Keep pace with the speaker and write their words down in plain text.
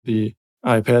The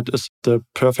iPad is the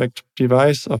perfect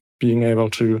device of being able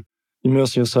to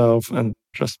immerse yourself and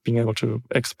just being able to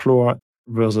explore,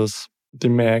 versus the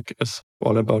Mac is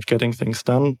all about getting things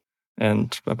done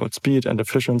and about speed and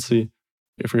efficiency.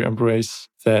 If we embrace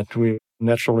that, we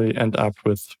naturally end up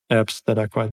with apps that are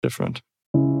quite different.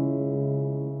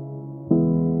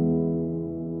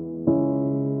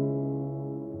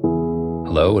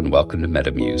 Hello and welcome to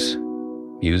MetaMuse.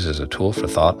 Muse is a tool for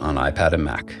thought on iPad and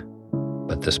Mac.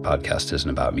 But this podcast isn't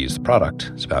about Muse the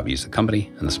product, it's about Muse the company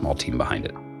and the small team behind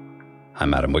it.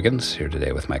 I'm Adam Wiggins, here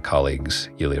today with my colleagues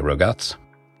Yulia Rogatz.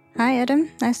 Hi Adam,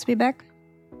 nice to be back.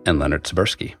 And Leonard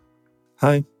Sibursky.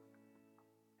 Hi.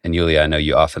 And Yulia, I know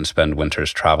you often spend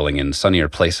winters traveling in sunnier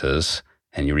places,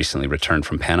 and you recently returned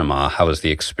from Panama. How was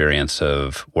the experience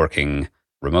of working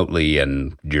remotely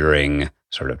and during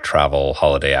sort of travel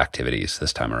holiday activities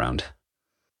this time around?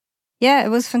 Yeah, it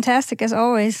was fantastic as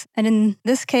always. And in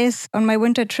this case, on my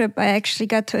winter trip, I actually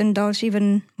got to indulge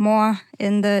even more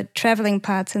in the traveling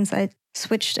part since I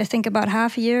switched, I think, about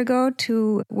half a year ago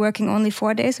to working only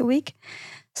 4 days a week.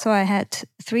 So I had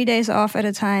 3 days off at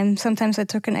a time. Sometimes I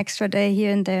took an extra day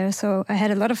here and there. So I had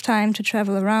a lot of time to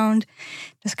travel around,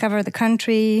 discover the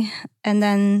country, and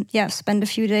then, spend a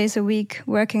few days a week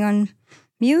working on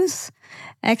Muse.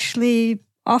 Actually,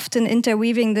 often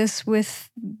interweaving this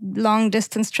with long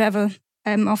distance travel.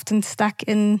 I'm often stuck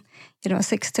in,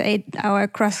 6 to 8 hour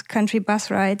cross-country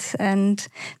bus rides. And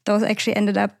those actually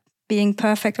ended up being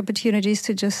perfect opportunities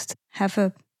to just have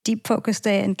a deep focus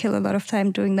day and kill a lot of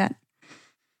time doing that.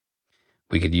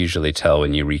 We could usually tell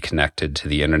when you reconnected to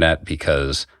the internet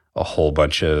because a whole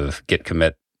bunch of git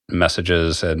commit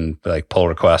messages and like pull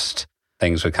request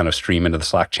things would kind of stream into the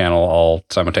Slack channel all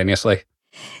simultaneously.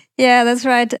 Yeah, that's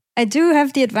right. I do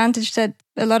have the advantage that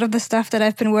a lot of the stuff that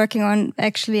I've been working on,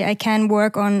 actually, I can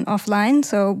work on offline.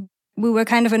 So we were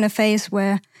kind of in a phase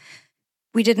where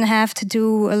we didn't have to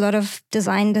do a lot of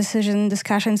design decision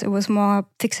discussions. It was more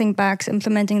fixing bugs,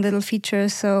 implementing little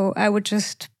features. So I would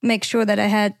just make sure that I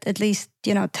had at least,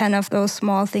 10 of those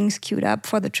small things queued up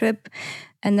for the trip,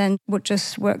 and then would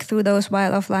just work through those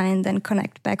while offline, then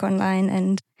connect back online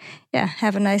and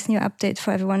have a nice new update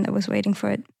for everyone that was waiting for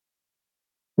it.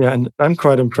 Yeah, and I'm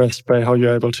quite impressed by how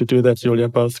you're able to do that, Julia,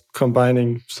 both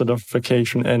combining sort of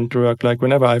vacation and work. Like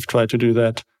whenever I've tried to do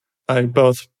that, I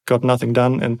both got nothing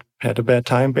done and had a bad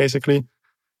time, basically.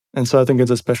 And so I think it's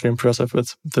especially impressive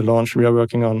with the launch we are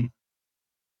working on.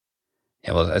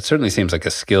 Yeah, well, it certainly seems like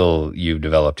a skill you've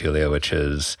developed, Julia, which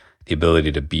is the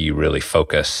ability to be really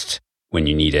focused when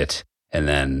you need it and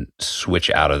then switch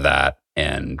out of that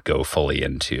and go fully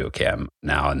into, okay, I'm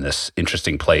now in this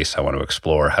interesting place. I want to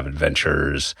explore, have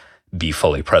adventures, be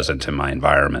fully present in my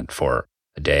environment for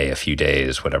a day, a few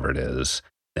days, whatever it is.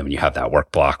 Then when you have that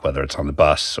work block, whether it's on the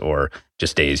bus or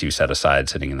just days you set aside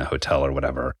sitting in the hotel or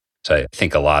whatever. So I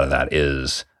think a lot of that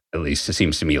is, at least it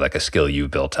seems to me like a skill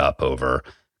you've built up over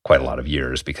quite a lot of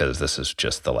years, because this is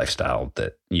just the lifestyle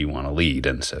that you want to lead.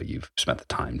 And so you've spent the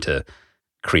time to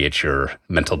create your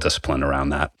mental discipline around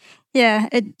that. Yeah,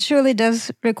 it surely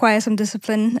does require some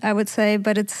discipline, I would say,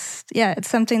 but it's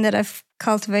something that I've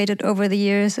cultivated over the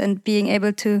years, and being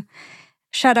able to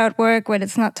shut out work when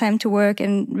it's not time to work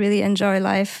and really enjoy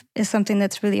life is something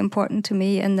that's really important to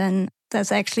me. And then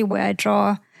that's actually where I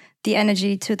draw the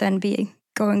energy to then be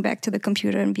going back to the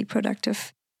computer and be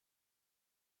productive.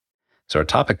 So our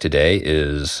topic today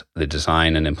is the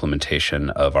design and implementation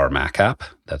of our Mac app.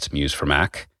 That's Muse for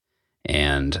Mac.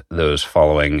 And those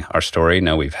following our story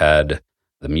know we've had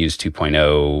the Muse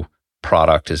 2.0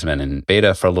 product has been in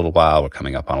beta for a little while. We're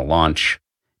coming up on a launch.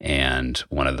 And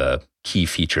one of the key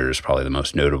features, probably the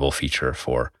most notable feature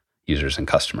for users and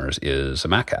customers, is a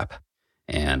Mac app.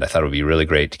 And I thought it would be really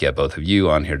great to get both of you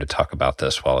on here to talk about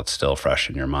this while it's still fresh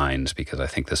in your minds, because I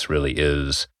think this really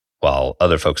is, while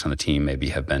other folks on the team maybe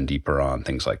have been deeper on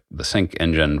things like the sync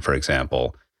engine, for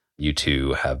example, you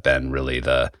two have been really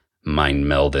the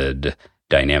mind-melded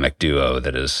dynamic duo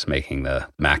that is making the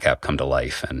Mac app come to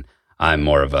life. And I'm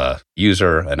more of a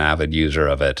user, an avid user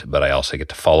of it, but I also get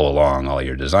to follow along all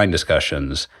your design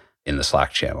discussions in the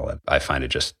Slack channel. And I find it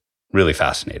just really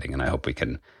fascinating, and I hope we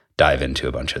can dive into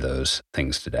a bunch of those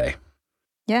things today.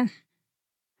 Yeah.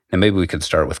 And maybe we could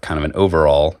start with kind of an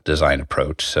overall design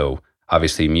approach. So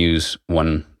obviously Muse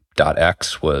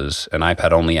 1.x was an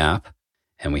iPad-only app,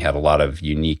 and we had a lot of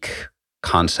unique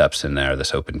concepts in there,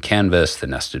 this open canvas, the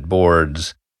nested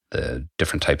boards, the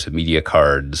different types of media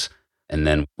cards. And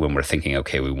then when we're thinking,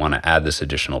 okay, we want to add this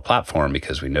additional platform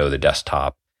because we know the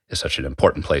desktop is such an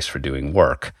important place for doing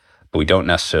work, but we don't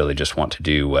necessarily just want to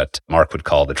do what Mark would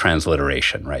call the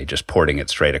transliteration, right? Just porting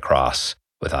it straight across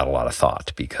without a lot of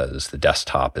thought, because the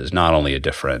desktop is not only a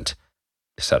different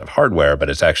set of hardware, but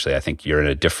it's actually, I think you're in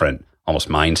a different almost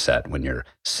mindset when you're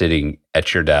sitting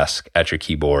at your desk, at your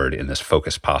keyboard in this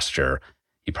focused posture.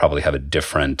 You probably have a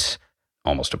different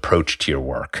almost approach to your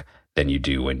work than you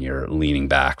do when you're leaning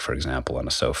back, for example, on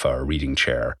a sofa or reading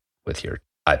chair with your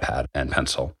iPad and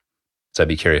pencil. So I'd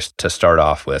be curious to start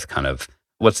off with kind of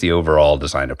what's the overall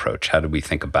design approach? How did we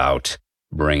think about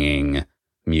bringing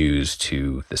Muse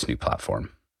to this new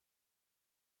platform?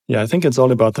 Yeah, I think it's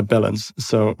all about the balance.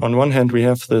 So on one hand, we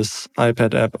have this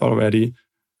iPad app already.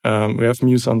 We have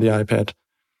Muse on the iPad,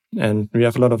 and we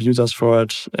have a lot of users for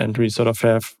it. And we sort of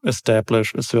have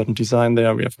established a certain design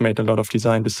there. We have made a lot of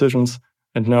design decisions.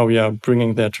 And now we are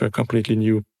bringing that to a completely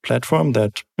new platform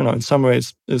that, in some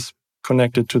ways is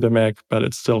connected to the Mac, but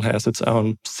it still has its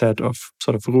own set of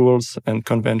sort of rules and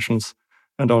conventions,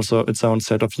 and also its own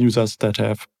set of users that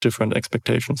have different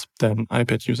expectations than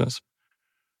iPad users.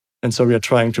 And so we are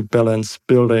trying to balance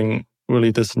building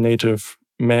really this native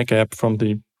Mac app from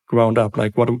the ground up.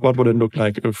 Like what would it look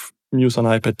like if Muse on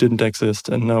iPad didn't exist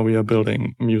and now we are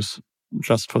building Muse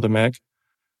just for the Mac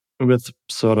with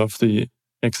sort of the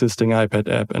existing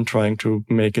iPad app and trying to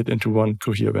make it into one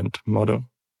coherent model.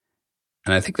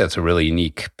 And I think that's a really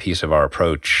unique piece of our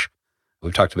approach.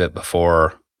 We've talked a bit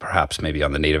before, perhaps maybe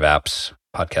on the Native Apps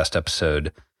podcast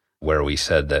episode, where we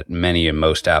said that many and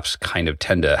most apps kind of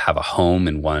tend to have a home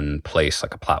in one place,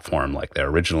 like a platform. Like they're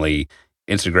originally,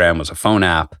 Instagram was a phone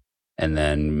app, and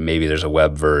then maybe there's a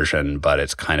web version, but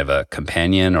it's kind of a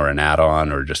companion or an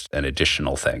add-on or just an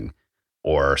additional thing.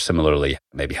 Or similarly,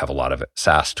 maybe have a lot of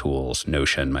SaaS tools.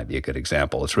 Notion might be a good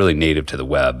example. It's really native to the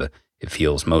web. It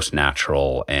feels most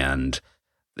natural, and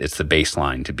it's the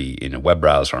baseline to be in a web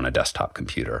browser on a desktop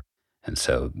computer. And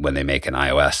so when they make an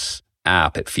iOS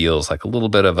app, it feels like a little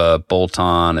bit of a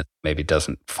bolt-on. It maybe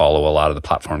doesn't follow a lot of the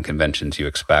platform conventions you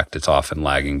expect. It's often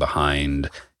lagging behind,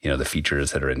 the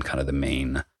features that are in kind of the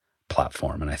main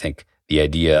platform. And I think the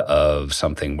idea of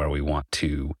something where we want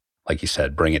to, like you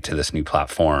said, bring it to this new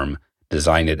platform,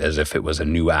 design it as if it was a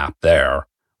new app there,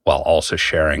 while also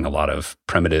sharing a lot of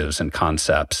primitives and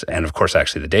concepts, and of course,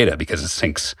 actually the data, because it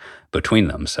syncs between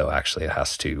them. So actually it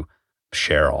has to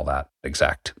share all that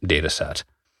exact data set.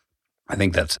 I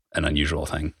think that's an unusual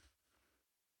thing.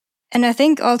 And I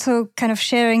think also kind of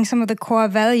sharing some of the core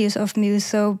values of Muse.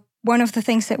 So one of the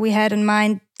things that we had in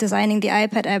mind designing the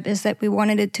iPad app is that we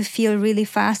wanted it to feel really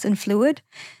fast and fluid.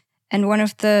 And one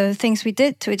of the things we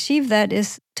did to achieve that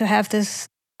is to have this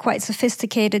quite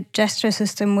sophisticated gesture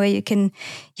system where you can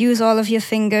use all of your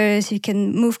fingers, you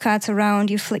can move cards around,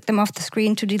 you flick them off the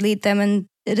screen to delete them. And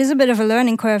it is a bit of a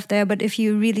learning curve there, but if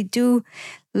you really do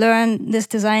learn this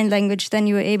design language, then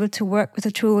you are able to work with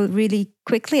the tool really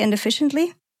quickly and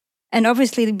efficiently. And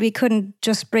obviously, we couldn't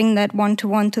just bring that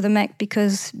one-to-one to the Mac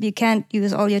because you can't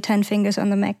use all your 10 fingers on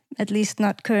the Mac, at least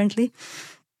not currently.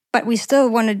 But we still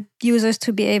wanted users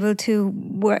to be able to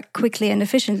work quickly and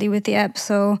efficiently with the app.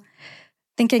 So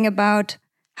thinking about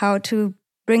how to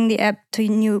bring the app to a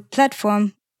new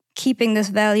platform, keeping this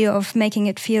value of making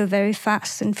it feel very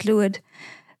fast and fluid,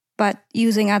 but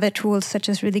using other tools such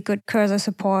as really good cursor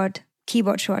support,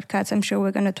 keyboard shortcuts. I'm sure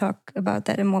we're going to talk about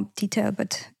that in more detail,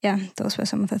 but yeah, those were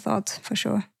some of the thoughts for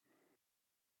sure.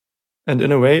 And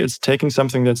in a way, it's taking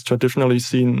something that's traditionally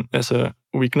seen as a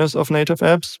weakness of native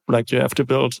apps, like you have to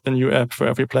build a new app for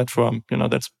every platform.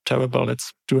 That's terrible.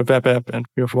 Let's do a web app and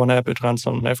we have one app, it runs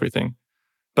on everything.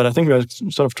 But I think we're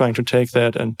sort of trying to take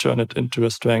that and turn it into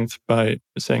a strength by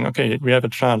saying, okay, we have a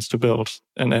chance to build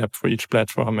an app for each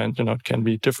platform and, it can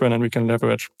be different and we can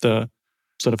leverage the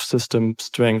sort of system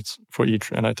strengths for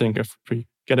each. And I think if we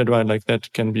get it right like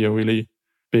that, can be a really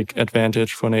big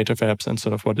advantage for native apps and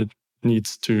sort of what it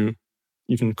needs to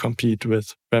even compete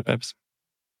with web apps.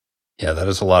 Yeah, that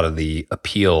is a lot of the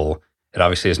appeal. It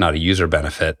obviously is not a user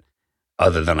benefit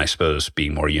other than, I suppose,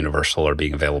 being more universal or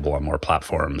being available on more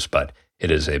platforms, but it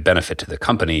is a benefit to the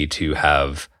company to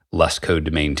have less code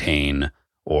to maintain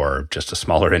or just a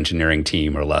smaller engineering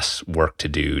team or less work to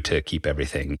do to keep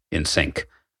everything in sync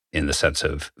in the sense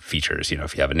of features.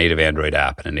 If you have a native Android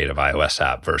app and a native iOS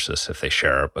app versus if they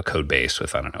share a code base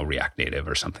with, React Native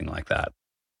or something like that.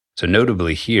 So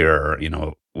notably here,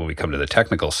 when we come to the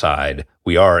technical side,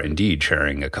 we are indeed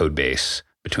sharing a code base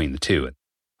between the two.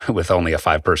 With only a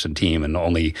 5-person team and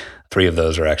only 3 of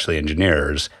those are actually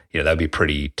engineers, that'd be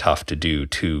pretty tough to do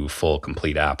 2 full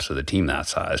complete apps with a team that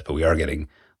size, but we are getting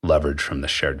leverage from the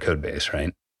shared code base,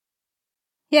 right?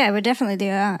 Yeah, we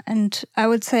definitely are. And I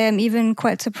would say I'm even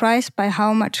quite surprised by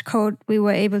how much code we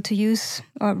were able to use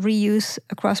or reuse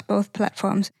across both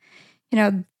platforms.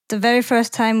 The very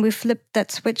first time we flipped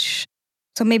that switch,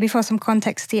 So maybe for some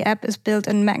context, the app is built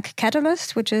in Mac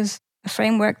Catalyst, which is a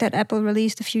framework that Apple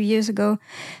released a few years ago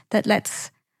that lets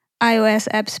iOS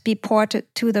apps be ported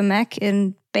to the Mac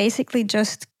in basically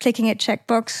just clicking a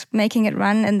checkbox, making it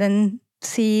run, and then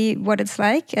see what it's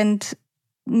like. And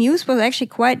Muse was actually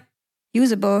quite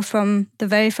usable from the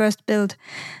very first build.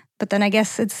 But then I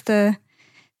guess it's the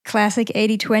classic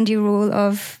 80-20 rule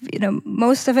of,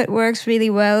 most of it works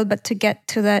really well, but to get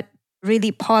to that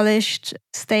really polished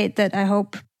state that I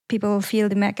hope people feel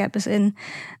the Mac app is in,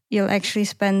 you'll actually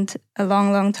spend a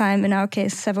long, long time, in our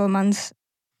case, several months,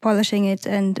 polishing it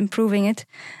and improving it.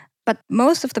 But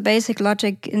most of the basic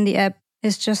logic in the app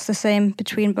is just the same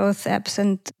between both apps,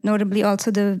 and notably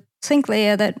also the sync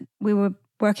layer that we were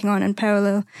working on in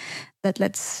parallel that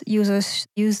lets users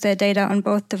use their data on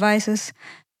both devices.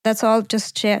 That's all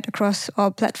just shared across all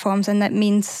platforms, and that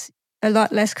means a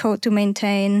lot less code to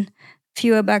maintain,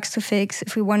 fewer bugs to fix.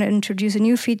 If we want to introduce a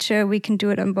new feature, we can do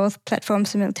it on both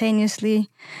platforms simultaneously.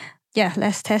 Yeah,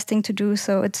 less testing to do.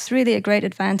 So it's really a great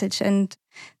advantage. And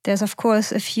there's, of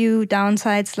course, a few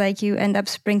downsides, like you end up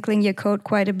sprinkling your code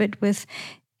quite a bit with,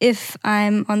 if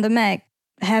I'm on the Mac,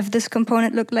 have this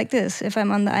component look like this. If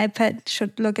I'm on the iPad,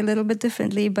 should look a little bit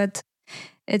differently. But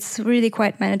it's really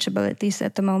quite manageable, at least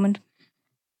at the moment.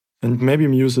 And maybe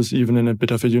Muse is even in a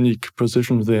bit of a unique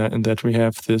position there in that we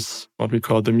have this, what we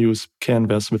call the Muse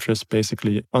canvas, which is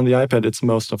basically, on the iPad, it's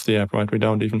most of the app, right? We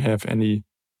don't even have any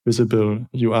visible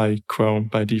UI Chrome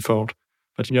by default.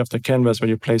 But you have the canvas where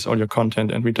you place all your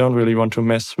content, and we don't really want to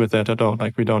mess with that at all.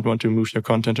 Like, we don't want to move your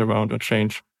content around or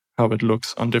change how it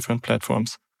looks on different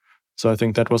platforms. So I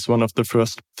think that was one of the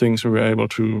first things we were able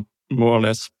to more or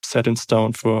less set in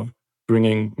stone for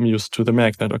bringing Muse to the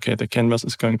Mac, that, okay, the canvas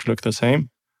is going to look the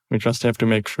same. We just have to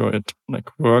make sure it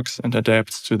works and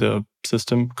adapts to the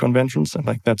system conventions. And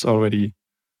that's already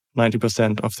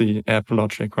 90% of the app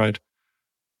logic, right?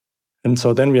 And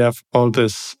so then we have all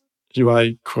this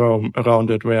UI Chrome around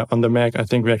it, where on the Mac, I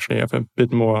think we actually have a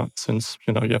bit more, since,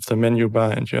 you have the menu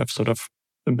bar and you have sort of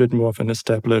a bit more of an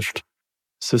established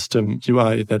system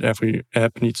UI that every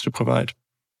app needs to provide.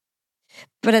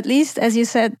 But at least, as you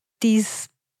said, these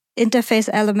interface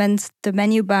elements, the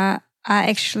menu bar, are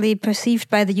actually perceived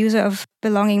by the user of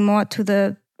belonging more to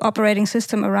the operating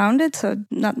system around it, so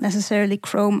not necessarily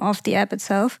Chrome of the app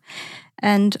itself.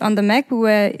 And on the Mac, we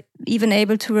were even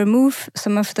able to remove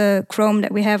some of the Chrome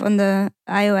that we have on the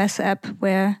iOS app,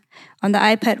 where on the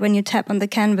iPad, when you tap on the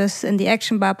canvas and the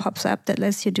action bar pops up that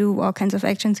lets you do all kinds of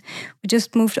actions, we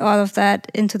just moved all of that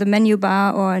into the menu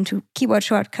bar or into keyboard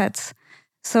shortcuts.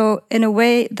 So in a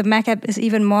way, the Mac app is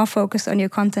even more focused on your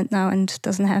content now and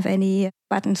doesn't have any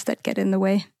buttons that get in the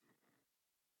way.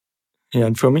 Yeah,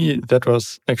 and for me, that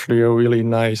was actually a really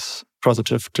nice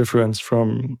positive difference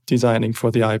from designing for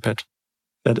the iPad.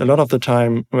 That a lot of the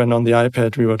time when on the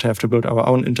iPad, we would have to build our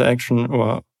own interaction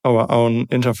or our own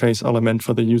interface element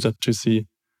for the user to see.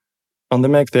 On the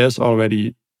Mac, there's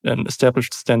already an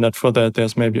established standard for that.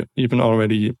 There's maybe even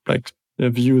already a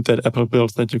view that Apple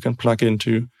built that you can plug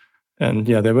into. And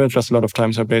yeah, there were just a lot of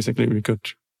times where basically we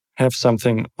could have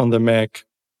something on the Mac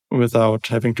without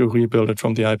having to rebuild it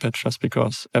from the iPad, just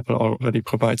because Apple already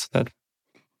provides that.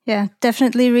 Yeah,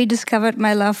 definitely rediscovered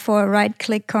my love for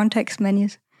right-click context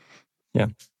menus. Yeah.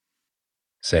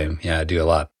 Same. Yeah, I do a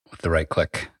lot with the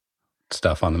right-click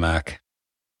stuff on the Mac.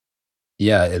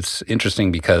 Yeah, it's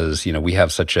interesting because, we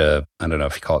have such a, I don't know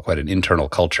if you call it quite an internal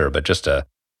culture, but just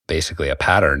basically a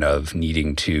pattern of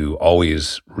needing to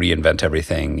always reinvent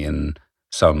everything in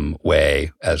some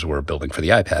way as we're building for the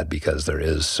iPad, because there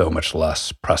is so much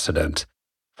less precedent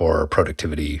for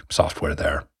productivity software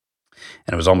there.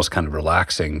 And it was almost kind of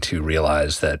relaxing to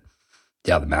realize that,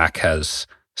 yeah, the Mac has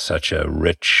such a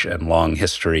rich and long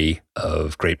history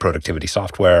of great productivity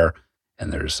software.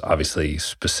 And there's obviously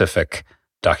specific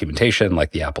documentation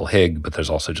like the Apple HIG, but there's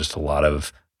also just a lot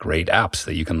of great apps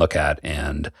that you can look at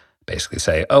and basically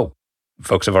say, oh,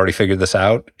 folks have already figured this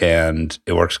out and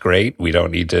it works great. We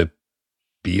don't need to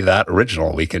be that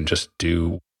original. We can just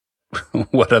do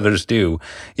what others do,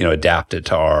 adapt it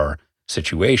to our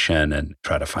situation and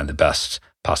try to find the best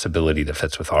possibility that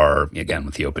fits with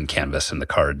with the open canvas and the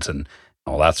cards and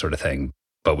all that sort of thing.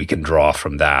 But we can draw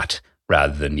from that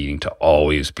rather than needing to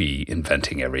always be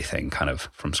inventing everything kind of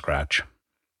from scratch.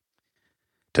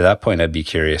 To that point, I'd be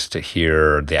curious to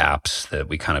hear the apps that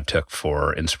we kind of took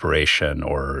for inspiration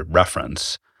or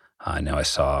reference. I know I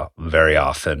saw very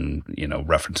often,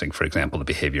 referencing, for example, the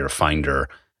Behavior Finder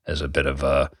as a bit of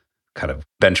a kind of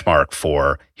benchmark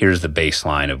for here's the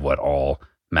baseline of what all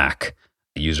Mac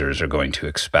users are going to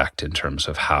expect in terms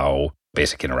of how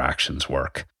basic interactions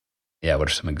work. Yeah, what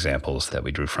are some examples that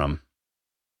we drew from?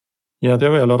 Yeah,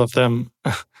 there were a lot of them.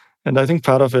 And I think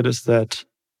part of it is that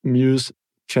Muse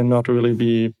cannot really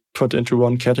be put into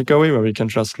one category where we can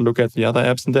just look at the other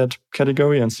apps in that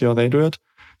category and see how they do it.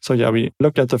 So yeah, we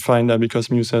looked at the Finder because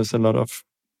Muse has a lot of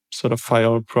sort of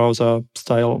file browser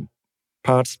style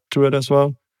parts to it as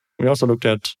well. We also looked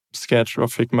at Sketch or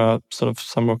Figma, sort of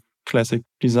some of classic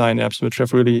design apps, which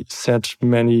have really set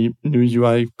many new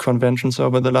UI conventions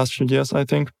over the last few years, I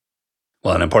think.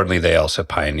 Well, and importantly, they also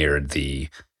pioneered the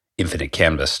infinite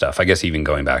canvas stuff. I guess even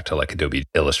going back to like Adobe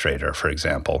Illustrator, for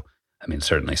example. I mean,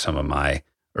 certainly some of my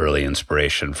early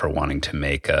inspiration for wanting to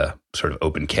make a sort of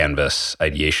open canvas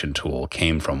ideation tool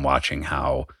came from watching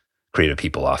how creative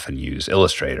people often use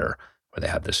Illustrator, where they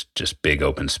have this just big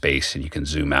open space and you can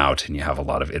zoom out and you have a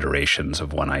lot of iterations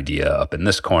of one idea up in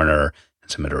this corner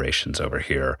and some iterations over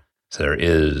here. So there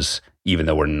is, even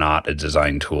though we're not a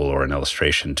design tool or an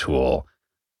illustration tool,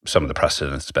 some of the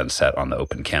precedent that's been set on the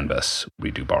open canvas,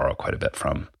 we do borrow quite a bit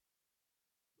from.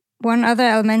 One other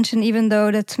I'll mention, even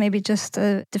though that's maybe just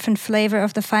a different flavor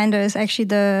of the Finder, is actually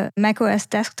the macOS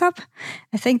desktop.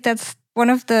 I think that's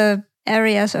one of the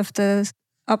areas of the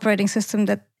operating system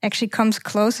that actually comes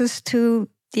closest to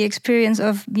the experience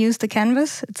of Muse the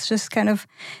Canvas. It's just kind of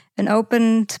an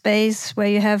open space where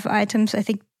you have items. I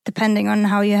think depending on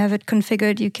how you have it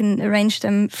configured, you can arrange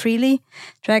them freely,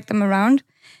 drag them around.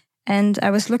 And I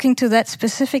was looking to that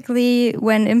specifically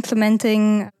when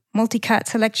implementing multi-card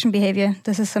selection behavior.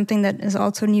 This is something that is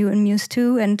also new in Muse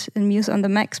 2 and in Muse on the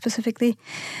Mac specifically.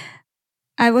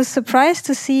 I was surprised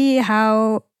to see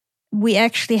how we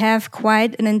actually have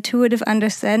quite an intuitive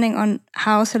understanding on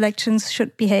how selections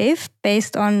should behave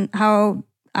based on how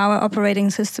our operating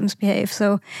systems behave.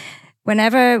 So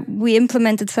whenever we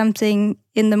implemented something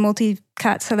in the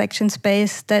multi-card selection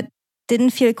space that didn't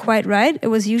feel quite right, it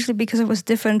was usually because it was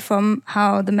different from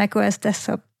how the macOS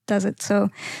desktop does it. So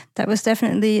that was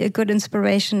definitely a good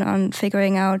inspiration on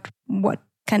figuring out what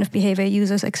kind of behavior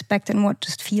users expect and what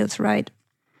just feels right.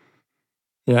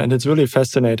 Yeah, and it's really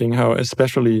fascinating how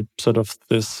especially sort of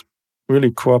this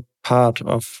really core part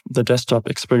of the desktop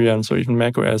experience or even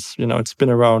macOS, it's been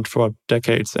around for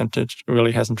decades and it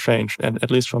really hasn't changed. And at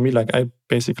least for me, like I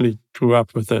basically grew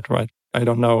up with it, right? I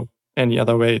don't know any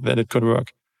other way that it could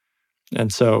work.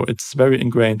 And so it's very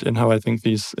ingrained in how I think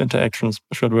these interactions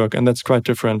should work. And that's quite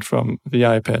different from the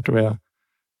iPad, where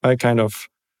I kind of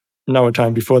know a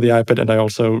time before the iPad, and I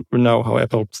also know how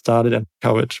Apple started and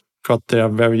how it got there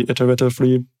very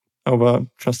iteratively over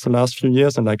just the last few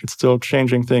years. And like it's still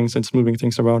changing things, it's moving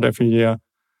things around every year.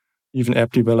 Even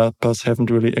app developers haven't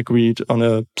really agreed on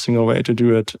a single way to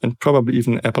do it. And probably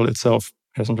even Apple itself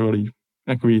hasn't really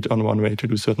agreed on one way to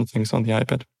do certain things on the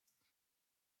iPad.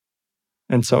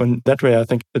 And so in that way, I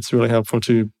think it's really helpful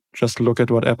to just look at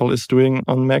what Apple is doing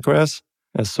on macOS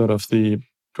as sort of the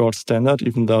gold standard,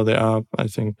 even though there are, I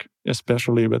think,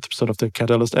 especially with sort of the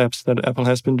Catalyst apps that Apple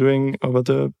has been doing over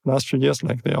the last few years,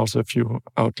 like there are also a few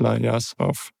outliers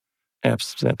of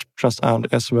apps that just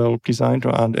aren't as well designed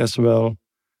or aren't as well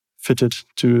fitted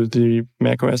to the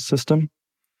macOS system.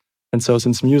 And so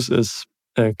since Muse is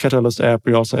a Catalyst app,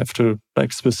 we also have to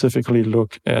like specifically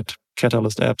look at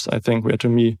Catalyst apps, I think, where to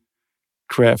me,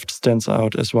 Craft stands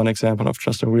out as one example of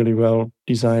just a really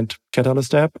well-designed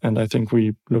Catalyst app. And I think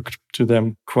we looked to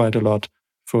them quite a lot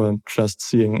for just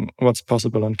seeing what's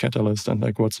possible on Catalyst and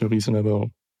like what's a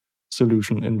reasonable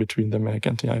solution in between the Mac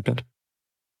and the iPad.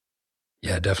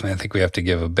 Yeah, definitely. I think we have to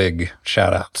give a big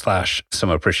shout out / some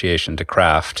appreciation to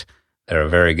Craft. They're a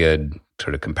very good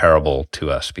sort of comparable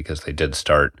to us because they did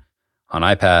start on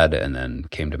iPad and then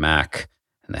came to Mac,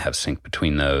 and they have sync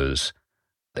between those.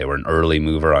 They were an early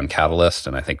mover on Catalyst,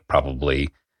 and I think probably,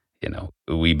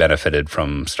 we benefited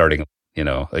from starting,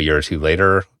 a year or two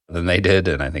later than they did,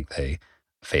 and I think they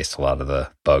faced a lot of the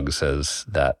bugs as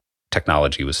that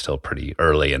technology was still pretty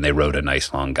early, and they wrote a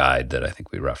nice long guide that I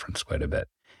think we referenced quite a bit.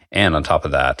 And on top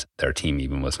of that, their team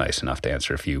even was nice enough to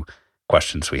answer a few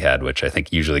questions we had, which I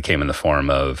think usually came in the form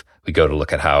of we go to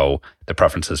look at how the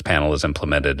preferences panel is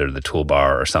implemented or the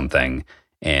toolbar or something,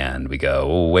 and we go,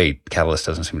 oh, wait, Catalyst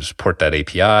doesn't seem to support that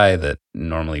API that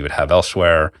normally you would have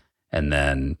elsewhere. And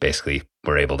then basically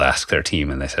we're able to ask their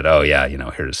team, and they said, oh, yeah,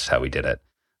 here's how we did it.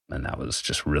 And that was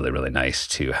just really, really nice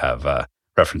to have,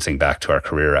 referencing back to our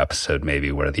career episode,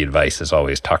 maybe, where the advice is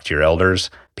always talk to your elders,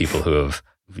 people who have,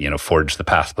 forged the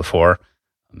path before.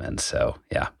 And so,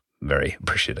 yeah, very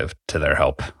appreciative to their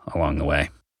help along the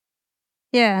way.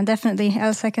 Yeah, definitely.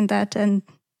 I'll second that. And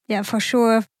yeah, for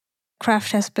sure,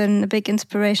 Craft has been a big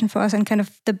inspiration for us and kind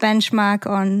of the benchmark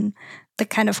on the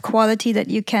kind of quality that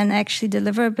you can actually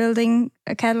deliver building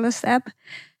a Catalyst app.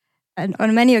 And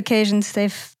on many occasions,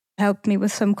 they've helped me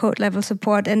with some code level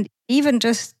support. And even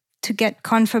just to get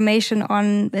confirmation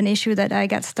on an issue that I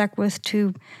got stuck with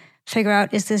to figure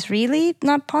out, is this really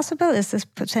not possible? Is this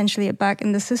potentially a bug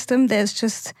in the system? There's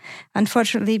just,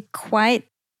 unfortunately, quite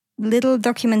little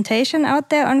documentation out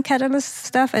there on Catalyst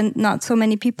stuff, and not so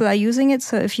many people are using it.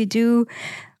 So if you do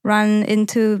run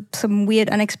into some weird,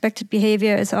 unexpected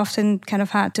behavior, it's often kind of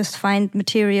hard to find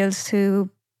materials to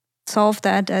solve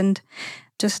that. And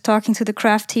just talking to the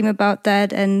craft team about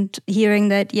that and hearing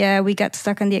that, yeah, we got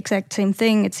stuck on the exact same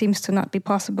thing, it seems to not be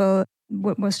possible,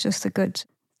 was just a good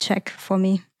check for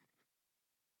me.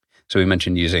 So we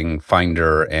mentioned using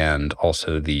Finder and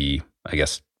also the, I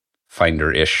guess,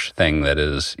 Finder-ish thing that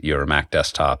is your Mac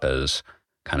desktop as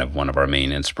kind of one of our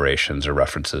main inspirations or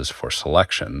references for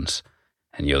selections.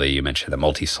 And Yuli, you mentioned that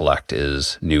multi-select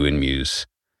is new in Muse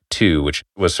 2, which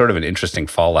was sort of an interesting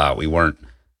fallout. We weren't,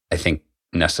 I think,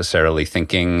 necessarily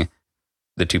thinking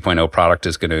the 2.0 product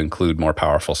is going to include more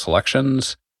powerful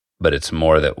selections, but it's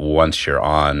more that once you're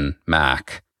on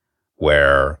Mac,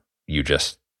 where you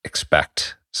just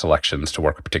expect selections to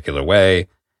work a particular way,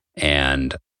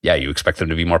 and yeah, you expect them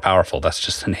to be more powerful. That's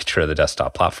just the nature of the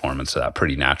desktop platform. And so that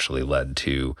pretty naturally led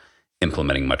to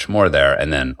implementing much more there.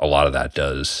 And then a lot of that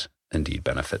does indeed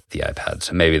benefit the iPad.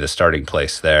 So maybe the starting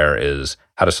place there is,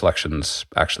 how do selections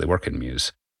actually work in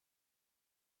Muse?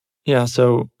 Yeah,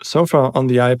 so far on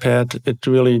the iPad, it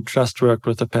really just worked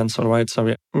with the pencil, right? So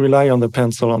we rely on the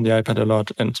pencil on the iPad a lot,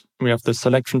 and we have the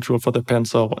selection tool for the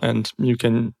pencil, and you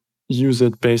can use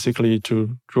it basically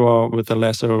to draw with a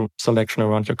lasso selection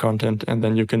around your content, and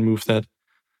then you can move that.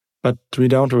 But we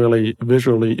don't really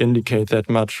visually indicate that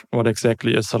much what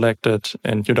exactly is selected,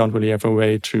 and you don't really have a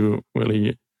way to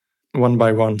really one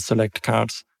by one select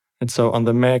cards. And so on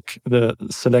the Mac, the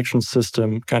selection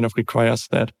system kind of requires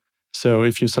that. So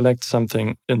if you select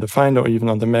something in the Finder or even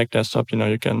on the Mac desktop,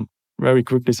 you can very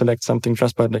quickly select something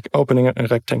just by opening a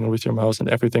rectangle with your mouse, and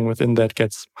everything within that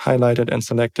gets highlighted and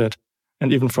selected.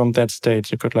 And even from that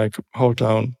state, you could hold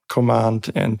down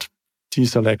Command and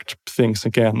deselect things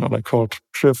again, or hold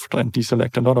Shift and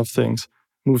deselect a lot of things,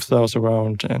 move those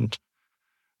around. And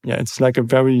yeah, it's a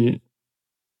very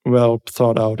well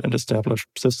thought out and established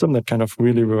system that kind of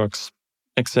really works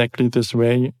exactly this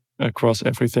way across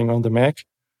everything on the Mac,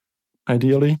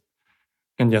 ideally.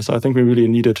 And yes, I think we really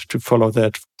needed to follow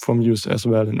that for Muse as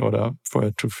well in order for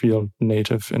it to feel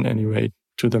native in any way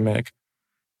to the Mac.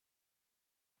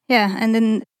 Yeah, and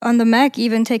then on the Mac,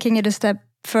 even taking it a step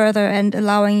further and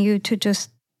allowing you to just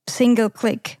single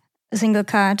click a single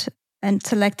card and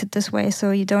select it this way.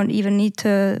 So you don't even need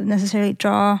to necessarily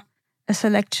draw a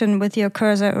selection with your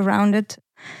cursor around it.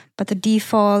 But the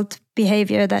default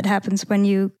behavior that happens when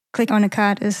you click on a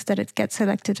card is that it gets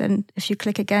selected. And if you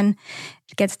click again,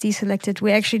 it gets deselected.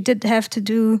 We actually did have to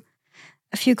do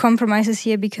a few compromises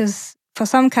here, because for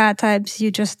some card types,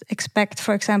 you just expect,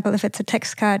 for example, if it's a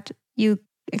text card, you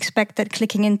expect that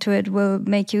clicking into it will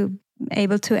make you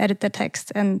able to edit the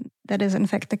text, and that is in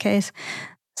fact the case.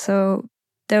 So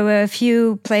there were a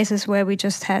few places where we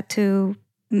just had to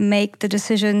make the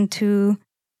decision to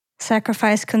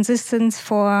sacrifice consistency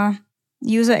for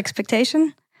user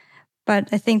expectation, but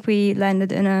I think we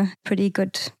landed in a pretty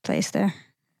good place there.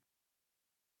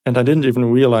 And I didn't even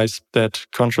realize that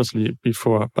consciously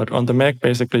before, but on the Mac,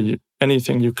 basically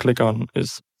anything you click on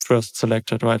is first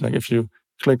selected, right? If you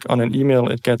click on an email,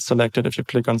 it gets selected. If you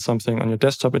click on something on your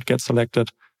desktop, it gets selected.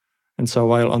 And so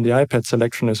while on the iPad,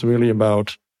 selection is really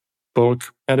about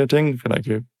bulk editing,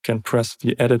 you can press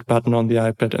the edit button on the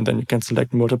iPad and then you can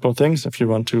select multiple things if you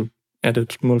want to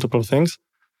edit multiple things.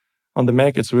 On the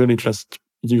Mac, it's really just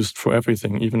used for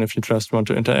everything, even if you just want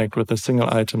to interact with a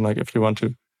single item. If you want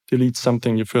to delete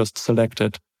something, you first select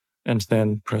it and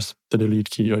then press the delete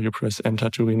key, or you press enter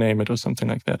to rename it or something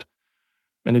like that.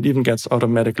 And it even gets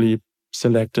automatically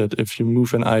selected if you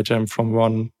move an item from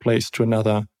one place to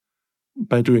another.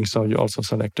 By doing so, you also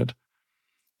select it.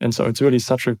 And so it's really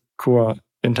such a core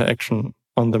interaction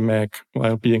on the Mac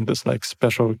while being this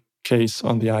special case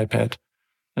on the iPad.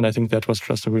 And I think that was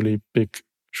just a really big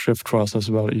shift for us as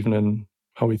well, even in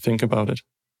how we think about it.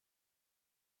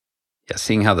 Yeah,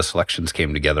 seeing how the selections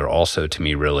came together also to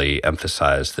me really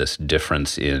emphasized this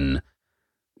difference in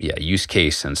use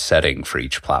case and setting for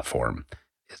each platform.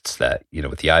 It's that,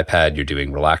 with the iPad, you're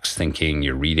doing relaxed thinking,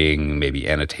 you're reading, maybe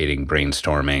annotating,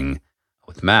 brainstorming.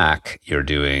 With Mac, you're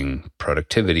doing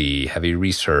productivity, heavy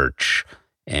research,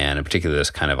 and in particular, this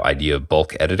kind of idea of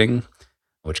bulk editing,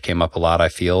 which came up a lot, I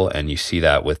feel. And you see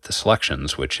that with the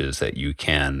selections, which is that you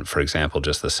can, for example,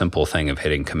 just the simple thing of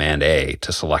hitting Command A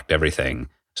to select everything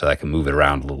so that I can move it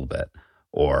around a little bit.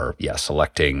 Or,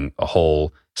 selecting a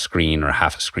whole screen or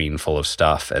half a screen full of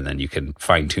stuff, and then you can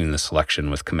fine-tune the selection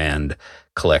with Command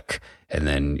click and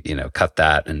then, cut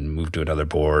that and move to another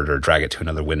board or drag it to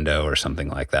another window or something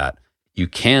like that. You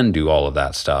can do all of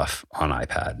that stuff on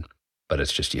iPad, but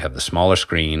it's just you have the smaller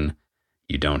screen.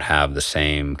 You don't have the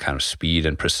same kind of speed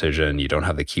and precision. You don't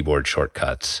have the keyboard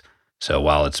shortcuts. So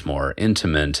while it's more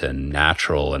intimate and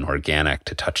natural and organic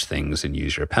to touch things and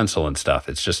use your pencil and stuff,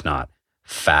 it's just not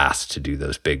fast to do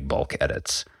those big bulk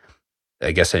edits.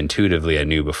 I guess intuitively I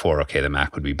knew before, okay, the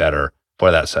Mac would be better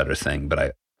for that sort of thing, but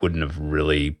I wouldn't have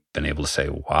really been able to say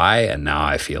why. And now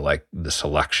I feel like the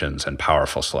selections and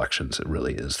powerful selections, it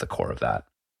really is the core of that.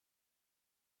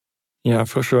 Yeah,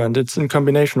 for sure. And it's in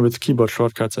combination with keyboard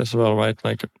shortcuts as well, right?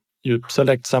 Like you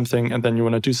select something and then you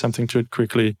want to do something to it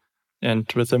quickly.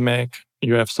 And with the Mac,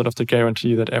 you have sort of the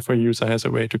guarantee that every user has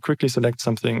a way to quickly select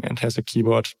something and has a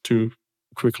keyboard to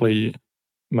quickly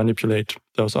manipulate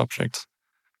those objects.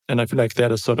 And I feel like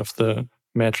that is sort of the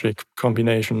magic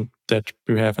combination that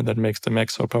we have and that makes the Mac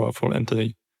so powerful. And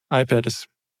the iPad is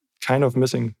kind of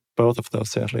missing both of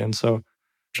those, sadly. And so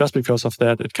just because of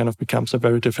that, it kind of becomes a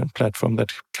very different platform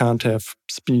that can't have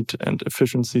speed and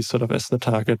efficiency sort of as the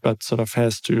target, but sort of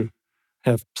has to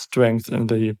have strength in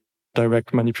the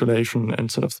direct manipulation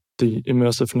and sort of the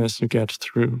immersiveness you get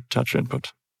through touch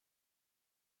input.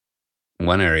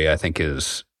 One area I think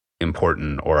is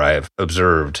important, or I've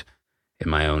observed in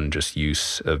my own just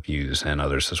use of Muse and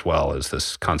others as well, is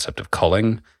this concept of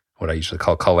culling, what I usually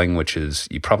call culling, which is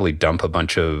you probably dump a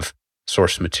bunch of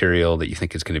source material that you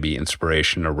think is going to be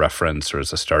inspiration or reference or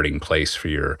as a starting place for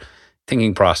your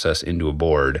thinking process into a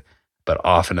board. But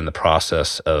often in the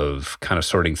process of kind of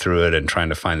sorting through it and trying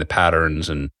to find the patterns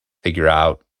and figure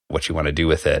out what you want to do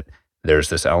with it, there's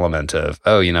this element of,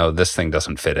 this thing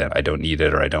doesn't fit in. I don't need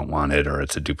it, or I don't want it, or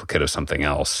it's a duplicate of something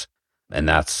else. And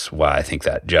that's why I think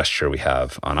that gesture we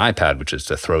have on iPad, which is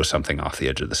to throw something off the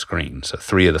edge of the screen. So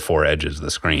 3 of the 4 edges of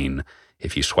the screen,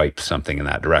 if you swipe something in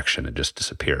that direction, it just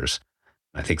disappears.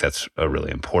 I think that's a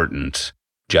really important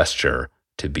gesture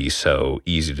to be so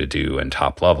easy to do and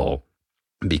top level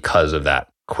because of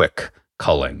that quick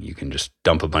culling. You can just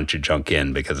dump a bunch of junk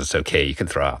in because it's okay. You can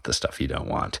throw out the stuff you don't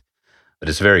want. But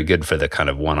it's very good for the kind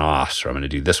of one-offs, or I'm going to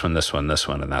do this one, this one, this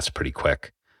one, and that's pretty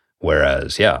quick.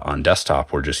 Whereas, on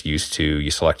desktop, we're just used to,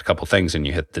 you select a couple things and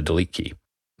you hit the delete key.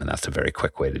 And that's a very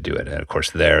quick way to do it. And of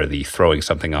course, the throwing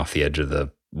something off the edge of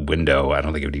the window, I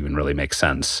don't think it would even really make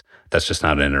sense. That's just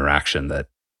not an interaction that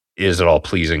is at all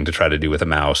pleasing to try to do with a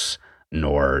mouse,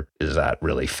 nor does that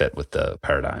really fit with the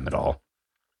paradigm at all.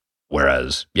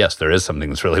 Whereas, yes, there is something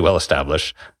that's really well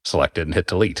established, select it and hit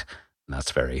delete. And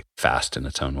that's very fast in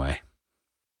its own way.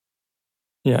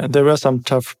 Yeah, there were some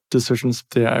tough decisions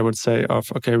there, I would say,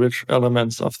 of, okay, which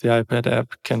elements of the iPad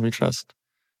app can we just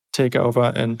take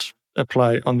over and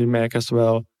apply on the Mac as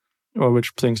well? Or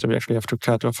which things do we actually have to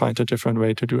cut or find a different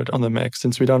way to do it on the Mac,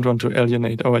 since we don't want to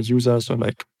alienate our users or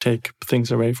take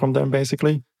things away from them,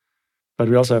 basically. But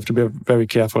we also have to be very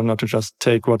careful not to just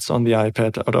take what's on the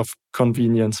iPad out of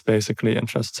convenience, basically, and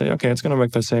just say, okay, it's going to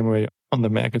work the same way on the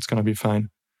Mac, it's going to be fine.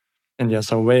 And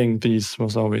so weighing these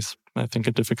was always, I think,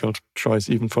 a difficult choice,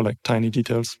 even for tiny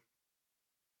details.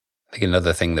 I think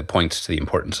another thing that points to the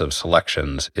importance of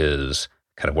selections is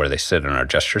kind of where they sit in our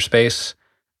gesture space.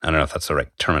 I don't know if that's the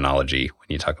right terminology when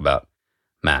you talk about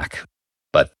Mac,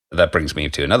 but that brings me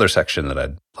to another section that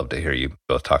I'd love to hear you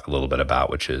both talk a little bit about,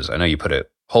 which is, I know you put a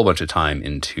whole bunch of time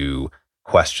into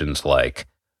questions like,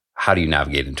 how do you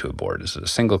navigate into a board? Is it a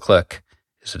single click?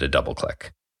 Is it a double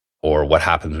click? Or what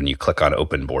happens when you click on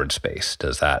open board space?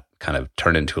 Does that kind of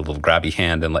turn into a little grabby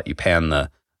hand and let you pan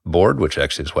the board, which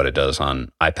actually is what it does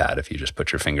on iPad. If you just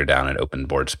put your finger down and open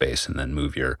board space and then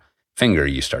move your finger,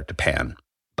 you start to pan.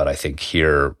 But I think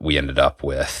here we ended up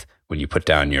with, when you put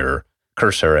down your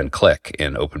cursor and click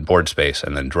in open board space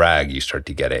and then drag, you start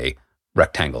to get a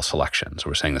rectangle selection. So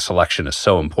we're saying the selection is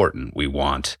so important. We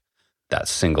want that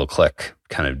single click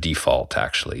kind of default to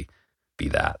actually be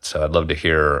that. So I'd love to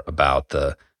hear about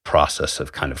the process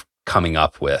of kind of coming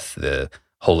up with the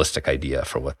holistic idea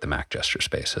for what the Mac gesture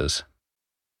space is.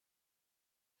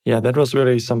 Yeah, that was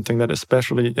really something that,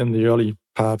 especially in the early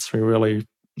parts, we really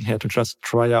had to just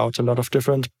try out a lot of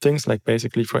different things,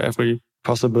 basically for every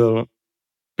possible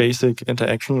basic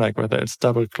interaction, whether it's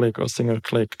double click or single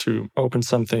click to open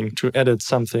something, to edit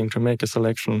something, to make a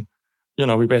selection.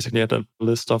 We basically had a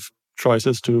list of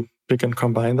choices to pick and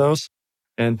combine those.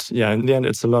 And in the end,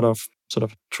 it's a lot of sort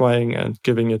of trying and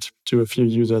giving it to a few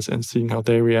users and seeing how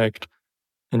they react.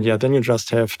 And then you just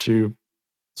have to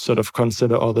sort of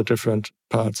consider all the different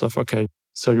parts of, okay,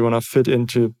 so you want to fit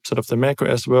into sort of the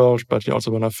macOS world, but you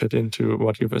also want to fit into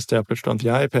what you've established on the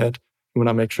iPad. You want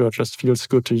to make sure it just feels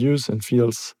good to use and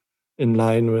feels in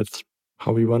line with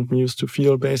how we want Muse to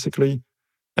feel, basically.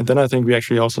 And then I think we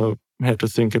actually also had to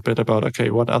think a bit about, okay,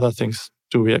 what other things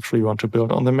do we actually want to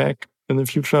build on the Mac in the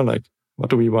future? Like, what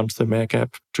do we want the Mac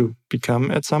app to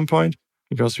become at some point?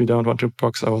 Because we don't want to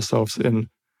box ourselves in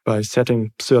by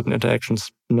setting certain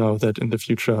interactions now that in the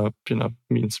future,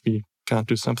 means we can't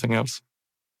do something else.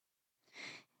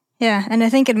 Yeah, and I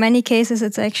think in many cases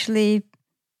it's actually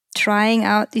trying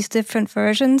out these different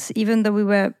versions, even though we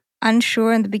were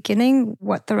unsure in the beginning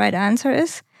what the right answer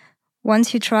is.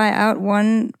 Once you try out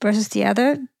one versus the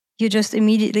other, you just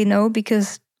immediately know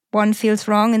because one feels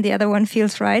wrong and the other one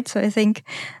feels right. So I think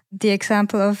the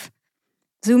example of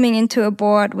zooming into a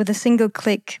board with a single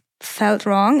click felt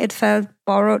wrong. It felt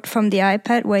borrowed from the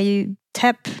iPad, where you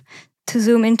tap to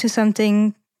zoom into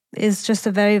something is just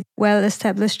a very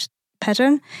well-established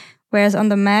pattern. Whereas on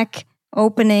the Mac,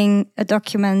 opening a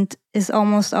document is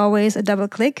almost always a double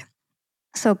click.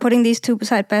 So putting these two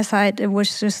side by side, it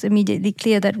was just immediately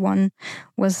clear that one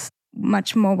was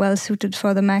much more well suited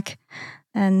for the Mac.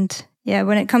 And yeah,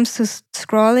 when it comes to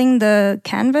scrolling the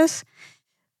canvas,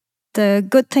 the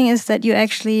good thing is that you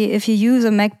actually, if you use a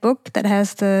MacBook that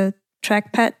has the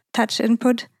trackpad touch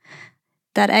input,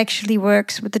 that actually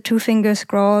works with the 2-finger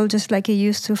scroll, just like you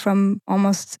used to from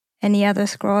almost any other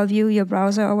scroll view, your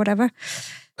browser or whatever.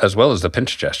 As well as the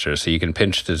pinch gesture. So you can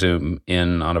pinch to zoom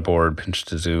in on a board, pinch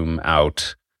to zoom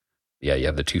out. Yeah, you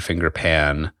have the 2-finger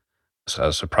pan. So I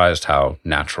was surprised how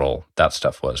natural that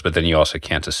stuff was. But then you also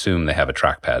can't assume they have a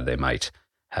trackpad. They might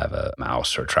have a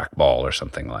mouse or a trackball or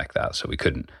something like that. So we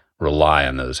couldn't rely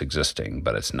on those existing,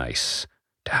 but it's nice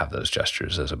to have those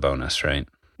gestures as a bonus, right?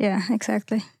 Yeah,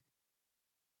 exactly.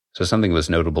 So something that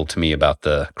was notable to me about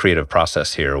the creative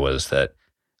process here was that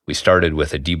we started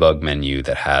with a debug menu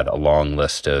that had a long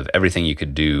list of everything you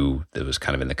could do that was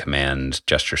kind of in the command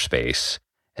gesture space.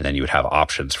 And then you would have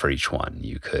options for each one.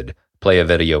 You could play a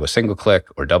video with single click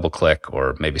or double click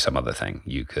or maybe some other thing.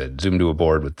 You could zoom to a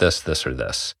board with this, this, or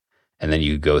this. And then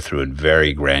you go through and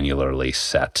very granularly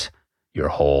set your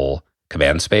whole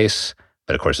command space.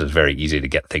 But of course, it's very easy to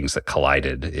get things that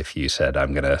collided. If you said,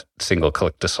 I'm going to single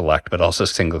click to select, but also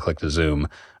single click to zoom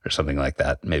or something like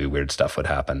that, maybe weird stuff would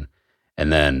happen.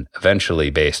 And then eventually,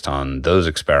 based on those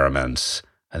experiments,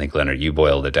 I think, Leonard, you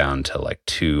boiled it down to like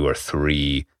 2 or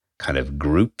 3 kind of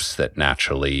groups that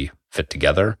naturally fit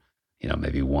together.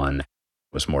 Maybe one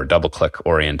was more double click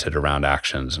oriented around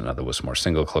actions, another was more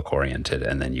single click oriented.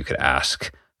 And then you could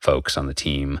ask folks on the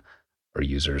team or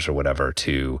users or whatever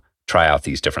to try out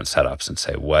these different setups and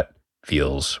say, what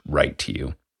feels right to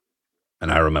you?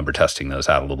 And I remember testing those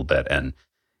out a little bit. And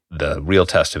the real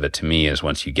test of it to me is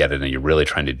once you get it and you're really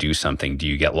trying to do something, do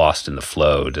you get lost in the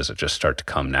flow? Does it just start to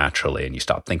come naturally and you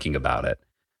stop thinking about it?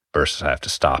 Versus I have to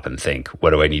stop and think, what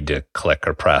do I need to click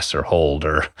or press or hold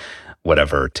or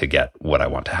whatever to get what I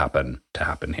want to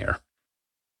happen here?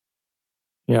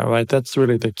 Yeah, right. That's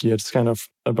really the key. It's kind of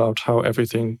about how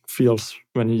everything feels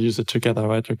when you use it together,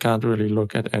 right? You can't really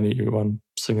look at any one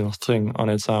single thing on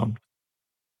its own.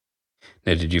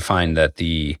 Now, did you find that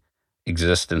the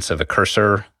existence of a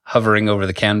cursor hovering over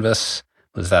the canvas,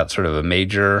 was that sort of a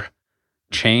major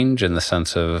change in the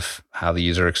sense of how the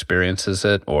user experiences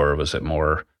it, or was it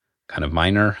more kind of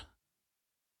minor?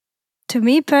 To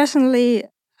me personally,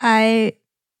 I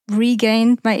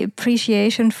regained my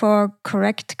appreciation for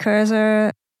correct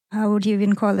cursor, how would you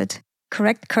even call it?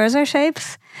 Correct cursor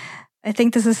shapes. I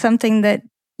think this is something that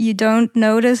you don't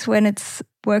notice when it's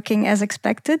working as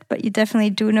expected, but you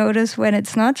definitely do notice when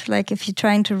it's not. Like if you're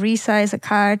trying to resize a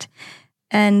card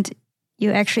and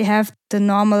you actually have the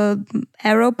normal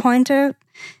arrow pointer,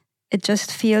 it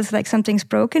just feels like something's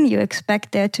broken. You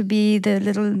expect there to be the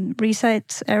little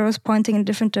resize arrows pointing in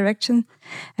different direction.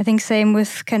 I think same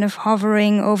with kind of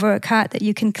hovering over a card that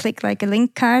you can click like a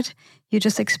link card. You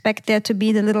just expect there to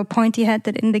be the little pointy head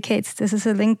that indicates this is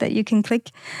a link that you can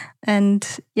click. And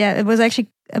yeah, it was actually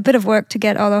a bit of work to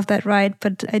get all of that right,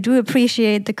 but I do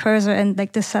appreciate the cursor and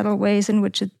like the subtle ways in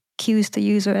which it cues the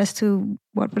user as to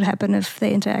what would happen if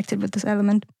they interacted with this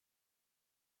element.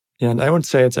 Yeah, and I would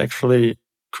say it's actually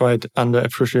quite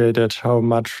underappreciated how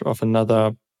much of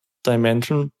another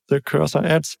dimension the cursor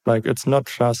adds. Like it's not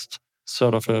just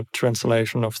sort of a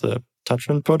translation of the touch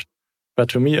input, but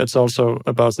to me, it's also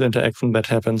about the interaction that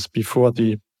happens before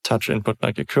the touch input.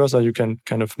 Like a cursor, you can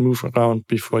kind of move around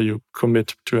before you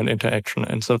commit to an interaction.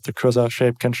 And so the cursor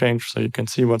shape can change, so you can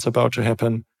see what's about to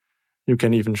happen. You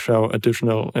can even show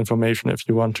additional information if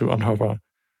you want to on hover.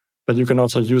 But you can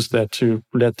also use that to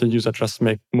let the user just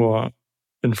make more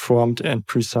informed and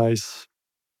precise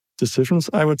decisions,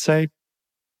 I would say.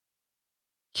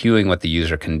 Cueing what the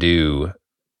user can do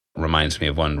reminds me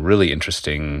of one really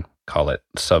interesting, call it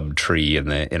subtree in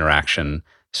the interaction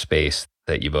space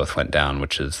that you both went down,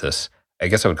 which is this, I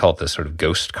guess I would call it this sort of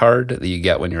ghost card that you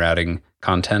get when you're adding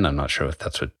content. I'm not sure if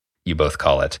that's what you both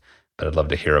call it, but I'd love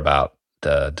to hear about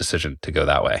the decision to go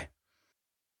that way.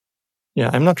 Yeah,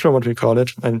 I'm not sure what we call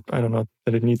it. I don't know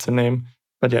that it needs a name.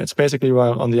 But yeah, it's basically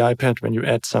while on the iPad, when you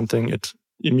add something, it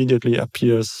immediately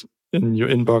appears in your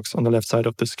inbox on the left side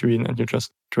of the screen, and you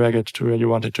just drag it to where you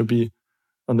want it to be.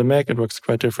 On the Mac, it works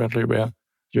quite differently, where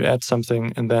you add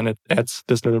something and then it adds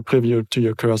this little preview to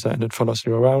your cursor and it follows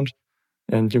you around.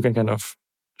 And you can kind of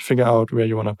figure out where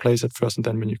you want to place it first. And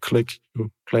then when you click,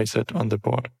 you place it on the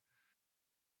board.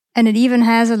 And it even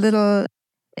has a little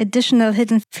additional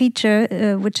hidden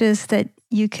feature, which is that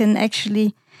you can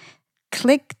actually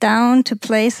click down to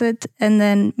place it and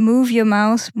then move your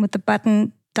mouse with the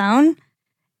button down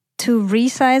to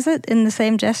resize it in the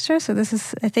same gesture. So this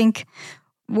is, I think,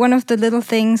 one of the little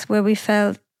things where we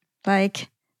felt like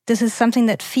this is something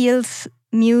that feels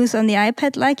Muse on the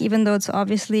iPad-like, even though it's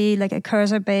obviously like a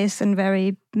cursor-based and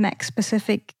very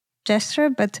Mac-specific gesture,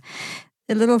 but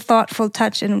a little thoughtful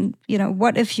touch in,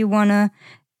 what if you want to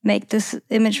make this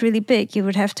image really big? You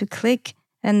would have to click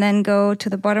and then go to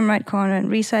the bottom right corner and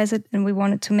resize it. And we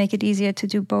wanted to make it easier to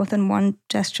do both in one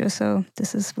gesture. So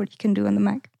this is what you can do on the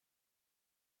Mac.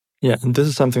 Yeah, and this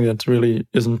is something that really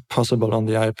isn't possible on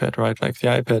the iPad, right? Like the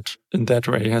iPad in that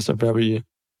way has a very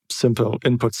simple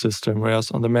input system,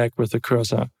 whereas on the Mac with the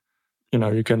cursor,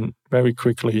 you can very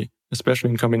quickly,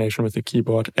 especially in combination with the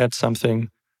keyboard, add something,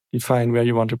 define where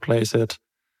you want to place it,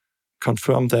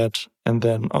 confirm that, and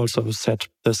then also set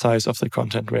the size of the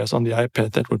content, whereas on the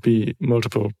iPad, that would be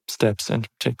multiple steps and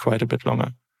take quite a bit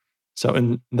longer. So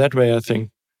in that way, I think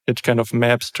it kind of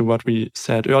maps to what we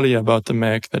said earlier about the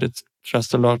Mac, that it's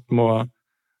just a lot more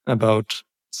about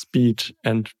speed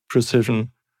and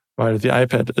precision, while the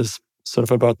iPad is sort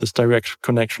of about this direct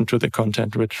connection to the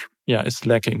content, which, is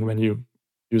lacking when you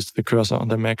use the cursor on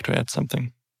the Mac to add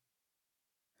something.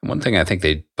 One thing I think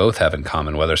they both have in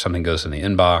common, whether something goes in the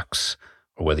inbox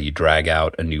or whether you drag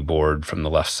out a new board from the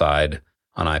left side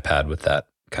on iPad with that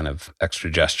kind of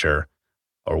extra gesture,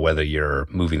 or whether you're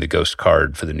moving the ghost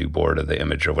card for the new board or the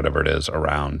image or whatever it is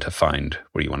around to find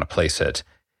where you want to place it.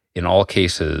 In all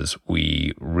cases,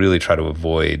 we really try to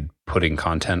avoid putting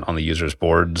content on the user's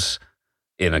boards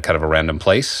in a kind of a random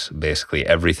place. Basically,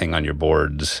 everything on your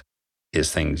boards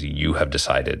is things you have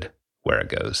decided where it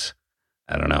goes.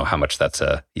 I don't know how much that's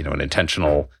an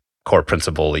intentional core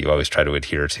principle that you always try to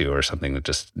adhere to, or something that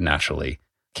just naturally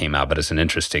came out. But it's an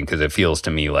interesting, because it feels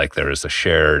to me like there is a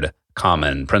shared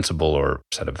common principle or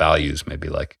set of values, maybe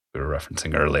like we were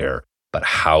referencing earlier, but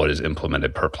how it is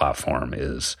implemented per platform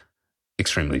is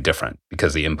extremely different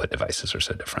because the input devices are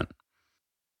so different.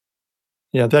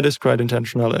 Yeah, that is quite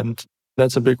intentional. And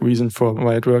that's a big reason for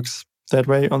why it works that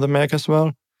way on the Mac as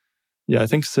well. Yeah, I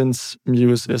think since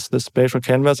Muse is the spatial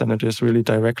canvas and it is really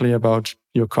directly about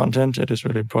your content, it is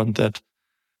really important that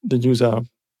the user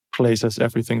places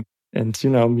everything. And,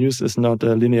 Muse is not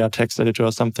a linear text editor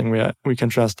or something where we can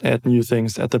just add new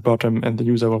things at the bottom and the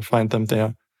user will find them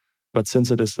there. But since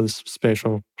it is this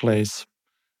spatial place,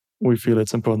 we feel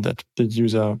it's important that the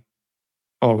user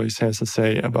always has a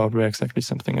say about where exactly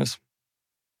something is.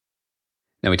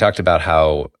 Now, we talked about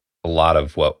how a lot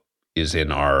of what is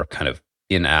in our kind of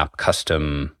in-app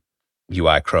custom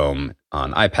UI Chrome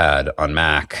on iPad, on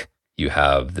Mac, you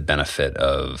have the benefit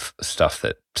of stuff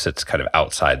that sits kind of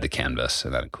outside the canvas,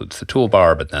 and that includes the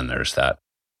toolbar, but then there's that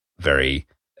very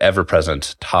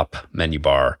ever-present top menu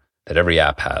bar that every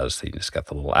app has. So you just got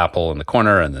the little apple in the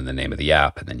corner, and then the name of the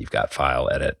app, and then you've got file,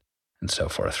 edit, and so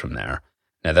forth from there.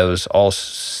 Now, those all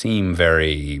seem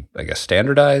very,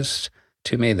 standardized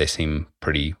to me. They seem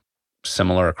pretty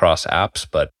similar across apps,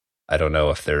 but I don't know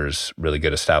if there's really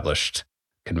good established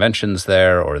conventions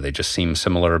there, or they just seem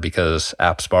similar because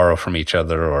apps borrow from each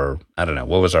other, or I don't know.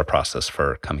 What was our process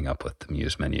for coming up with the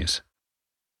Muse menus?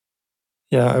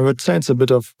 Yeah, I would say it's a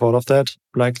bit of all of that.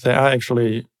 Like there are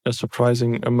actually a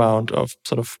surprising amount of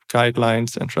sort of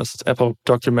guidelines and just Apple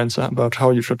documents about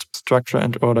how you should structure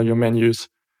and order your menus.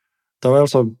 Though I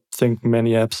also think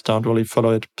many apps don't really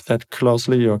follow it that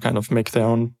closely or kind of make their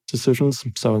own decisions.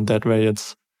 So in that way,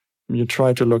 you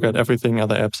try to look at everything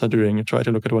other apps are doing. You try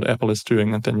to look at what Apple is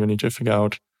doing, and then you need to figure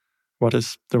out what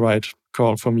is the right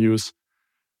call for Muse.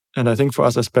 And I think for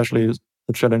us, especially,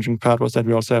 the challenging part was that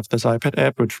we also have this iPad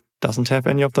app, which doesn't have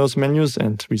any of those menus,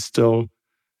 and we still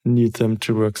need them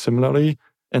to work similarly.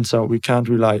 And so we can't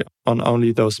rely on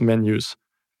only those menus.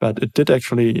 But it did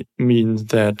actually mean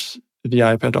that the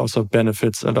iPad also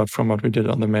benefits a lot from what we did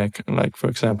on the Mac. Like, for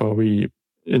example, we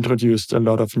introduced a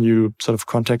lot of new sort of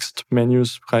context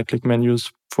menus, right-click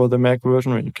menus for the Mac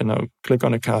version, where you can now click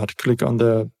on a card, click on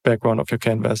the background of your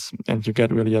canvas, and you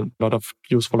get really a lot of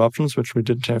useful options, which we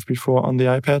didn't have before on the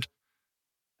iPad.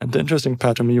 And the interesting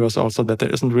part to me was also that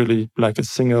there isn't really like a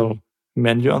single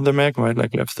menu on the Mac, right?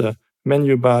 Like you have the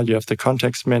menu bar, you have the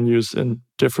context menus in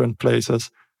different places,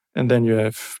 and then you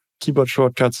have keyboard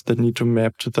shortcuts that need to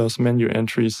map to those menu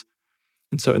entries.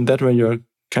 And so in that way, you're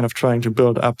kind of trying to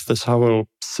build up this whole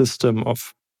system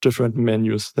of different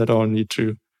menus that all need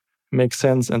to make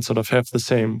sense and sort of have the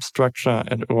same structure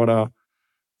and order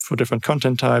for different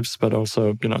content types, but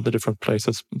also, the different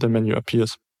places the menu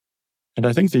appears. And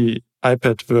I think the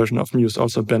iPad version of Muse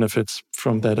also benefits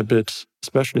from that a bit,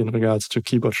 especially in regards to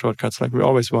keyboard shortcuts. Like we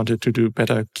always wanted to do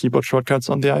better keyboard shortcuts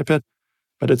on the iPad,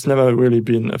 but it's never really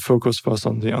been a focus for us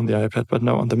on the iPad. But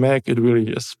now on the Mac, it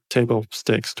really is table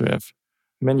stakes to have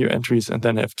menu entries and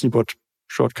then have keyboard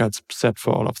shortcuts set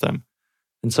for all of them.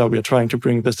 And so we are trying to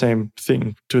bring the same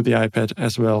thing to the iPad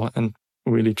as well and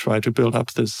really try to build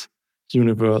up this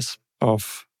universe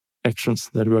of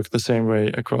actions that work the same way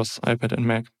across iPad and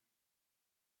Mac.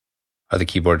 Are the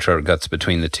keyboard shortcuts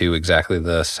between the two exactly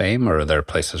the same, or are there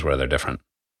places where they're different?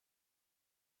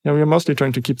 Yeah, we are mostly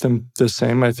trying to keep them the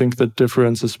same. I think the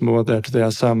difference is more that there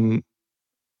are some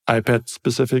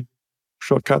iPad-specific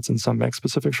shortcuts and some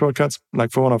Mac-specific shortcuts.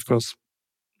 Like for one, of course,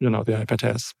 the iPad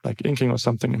has like inking or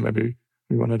something, and maybe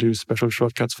we want to do special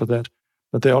shortcuts for that.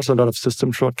 But there are also a lot of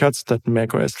system shortcuts that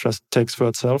macOS just takes for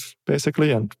itself,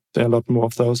 basically, and there are a lot more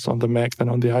of those on the Mac than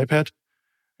on the iPad.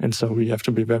 And so we have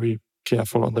to be very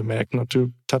careful on the Mac not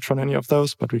to touch on any of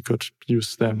those, but we could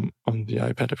use them on the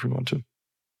iPad if we want to.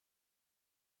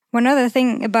 One other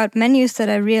thing about menus that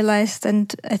I realized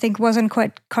and I think wasn't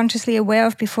quite consciously aware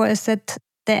of before is that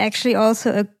they're actually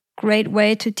also a great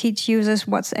way to teach users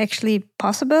what's actually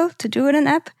possible to do in an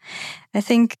app. I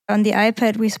think on the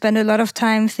iPad, we spend a lot of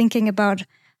time thinking about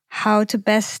how to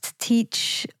best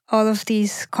teach all of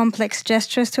these complex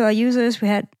gestures to our users. We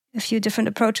had a few different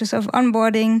approaches of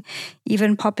onboarding,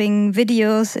 even popping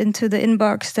videos into the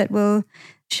inbox that will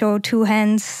show two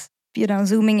hands,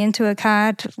 zooming into a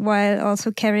card while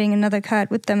also carrying another card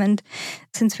with them. And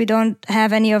since we don't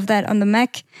have any of that on the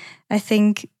Mac, I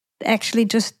think actually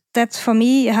just that's for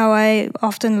me how I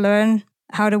often learn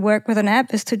how to work with an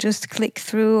app is to just click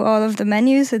through all of the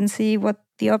menus and see what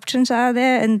the options are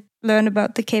there and learn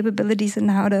about the capabilities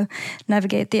and how to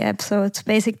navigate the app. So it's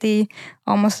basically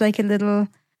almost like a little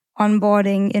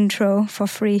onboarding intro for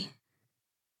free.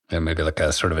 And maybe like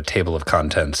a sort of a table of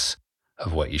contents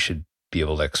of what you should be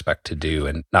able to expect to do,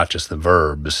 and not just the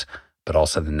verbs, but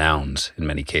also the nouns in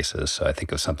many cases. So I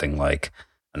think of something like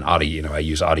an audio, I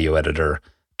use audio editor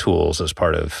tools as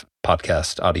part of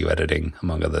podcast audio editing,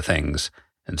 among other things.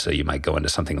 And so you might go into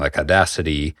something like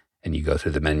Audacity and you go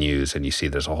through the menus and you see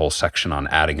there's a whole section on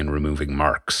adding and removing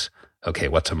marks. Okay,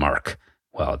 what's a mark?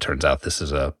 Well, it turns out this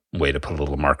is a way to put a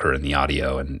little marker in the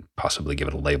audio and possibly give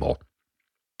it a label.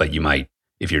 But you might,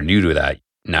 if you're new to that,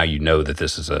 now you know that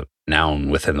this is a noun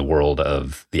within the world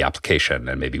of the application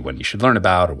and maybe one you should learn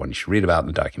about or one you should read about in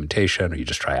the documentation, or you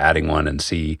just try adding one and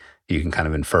see, you can kind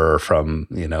of infer from,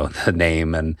 the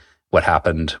name and what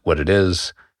happened, what it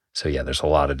is. So yeah, there's a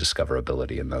lot of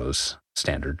discoverability in those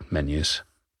standard menus.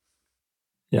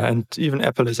 Yeah, and even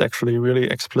Apple is actually really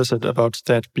explicit about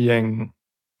that being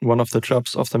one of the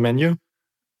jobs of the menu.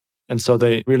 And so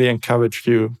they really encourage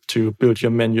you to build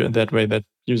your menu in that way that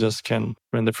users can,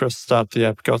 when they first start the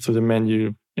app, go through the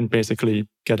menu and basically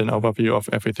get an overview of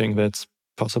everything that's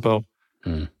possible.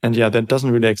 And yeah, there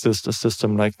doesn't really exist a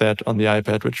system like that on the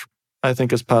iPad, which I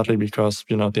think is partly because,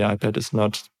 the iPad is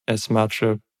not as much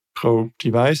a pro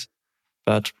device.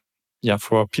 But yeah,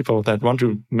 for people that want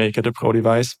to make it a pro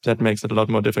device, that makes it a lot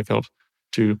more difficult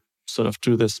to sort of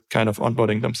do this kind of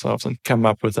onboarding themselves and come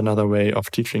up with another way of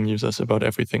teaching users about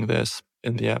everything there's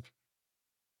in the app.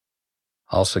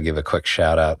 I'll also give a quick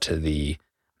shout out to the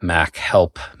Mac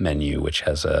Help menu, which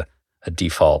has a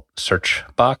default search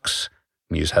box.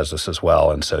 Muse has this as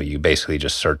well. And so you basically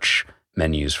just search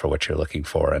menus for what you're looking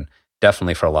for. And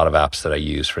definitely for a lot of apps that I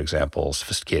use, for example,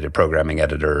 sophisticated programming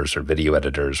editors or video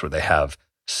editors where they have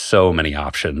so many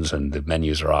options and the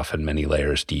menus are often many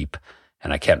layers deep.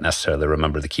 And I can't necessarily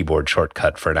remember the keyboard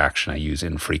shortcut for an action I use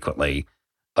infrequently,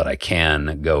 but I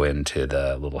can go into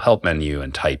the little help menu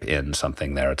and type in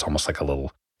something there. It's almost like a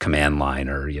little command line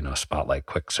or, Spotlight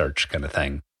quick search kind of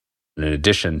thing. And in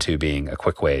addition to being a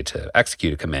quick way to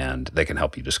execute a command, they can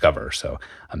help you discover. So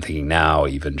I'm thinking now,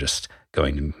 even just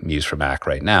going to Muse for Mac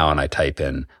right now, and I type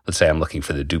in, let's say I'm looking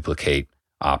for the duplicate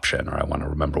option, or I want to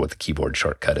remember what the keyboard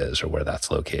shortcut is or where that's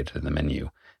located in the menu.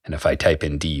 And if I type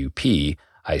in DUP,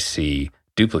 I see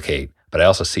duplicate, but I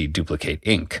also see duplicate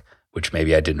ink, which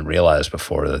maybe I didn't realize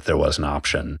before that there was an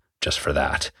option just for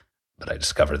that. But I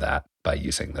discovered that by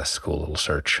using this cool little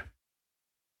search.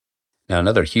 Now,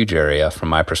 another huge area from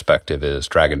my perspective is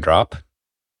drag and drop.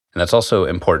 And that's also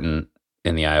important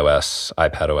in the iOS,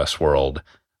 iPadOS world,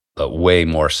 but way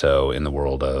more so in the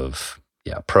world of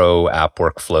pro app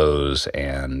workflows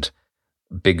and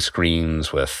big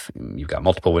screens with, you've got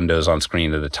multiple windows on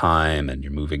screen at a time and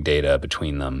you're moving data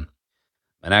between them.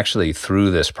 And actually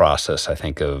through this process, I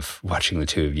think of watching the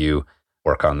two of you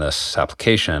work on this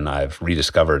application, I've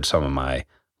rediscovered some of my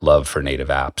love for native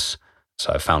apps.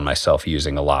 So I've found myself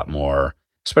using a lot more,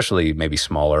 especially maybe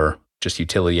smaller, just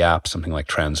utility apps, something like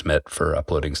Transmit for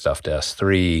uploading stuff to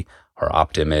S3, or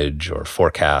Optimage, or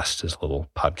Forecast is a little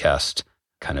podcast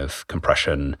kind of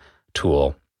compression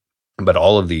tool. But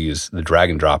all of these, the drag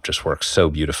and drop just works so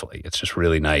beautifully. It's just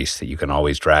really nice that you can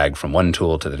always drag from one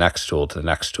tool to the next tool to the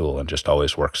next tool, and just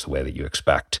always works the way that you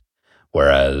expect.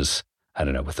 Whereas, I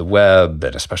don't know, with the web,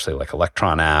 and especially like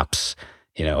Electron apps,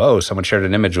 someone shared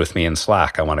an image with me in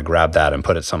Slack. I want to grab that and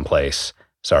put it someplace.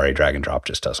 Sorry, drag and drop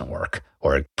just doesn't work.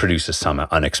 Or it produces some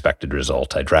unexpected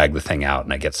result. I drag the thing out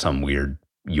and I get some weird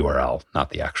URL, not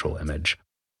the actual image.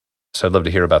 So I'd love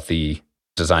to hear about the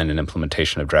design and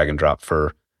implementation of drag and drop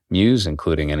for Muse,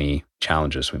 including any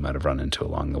challenges we might have run into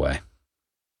along the way.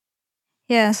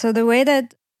 Yeah, so the way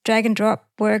that drag and drop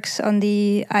works on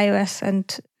the iOS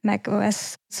and Mac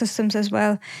OS systems as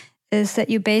well is that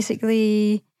you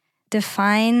basically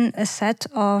define a set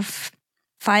of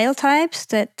file types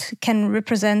that can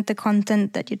represent the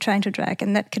content that you're trying to drag.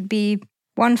 And that could be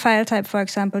one file type, for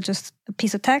example, just a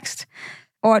piece of text,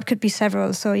 or it could be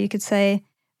several. So you could say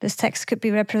this text could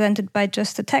be represented by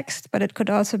just the text, but it could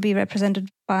also be represented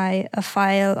by a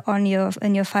file in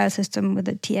your file system with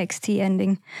a txt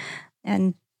ending.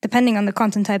 And depending on the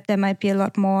content type, there might be a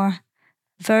lot more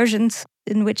versions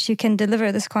in which you can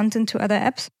deliver this content to other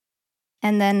apps.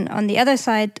 And then on the other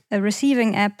side, a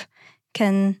receiving app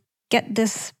can get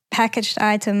this packaged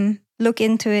item, look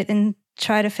into it, and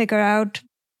try to figure out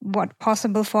what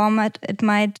possible format it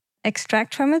might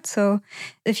extract from it. So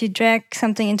if you drag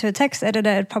something into a text editor,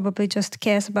 it probably just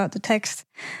cares about the text.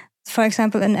 For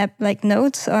example, an app like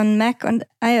Notes on Mac and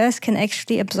iOS can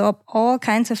actually absorb all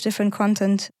kinds of different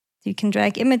content. You can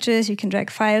drag images, you can drag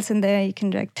files in there, you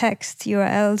can drag text,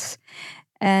 URLs,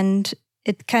 and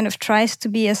it kind of tries to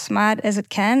be as smart as it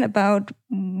can about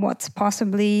what's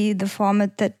possibly the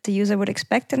format that the user would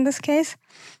expect in this case.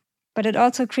 But it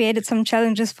also created some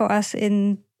challenges for us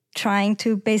in trying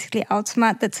to basically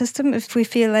outsmart that system if we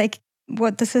feel like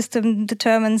what the system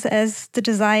determines as the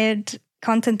desired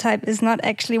content type is not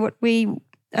actually what we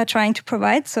are trying to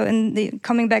provide. So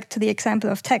coming back to the example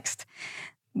of text,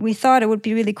 we thought it would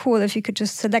be really cool if you could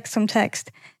just select some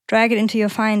text, drag it into your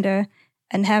Finder,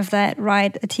 and have that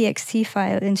write a txt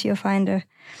file into your Finder.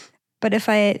 But if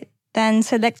I then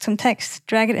select some text,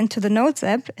 drag it into the Notes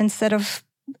app, instead of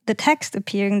the text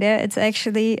appearing there, it's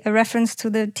actually a reference to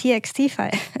the txt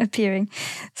file appearing.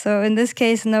 So in this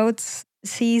case, Notes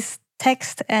sees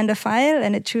text and a file,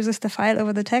 and it chooses the file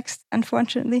over the text,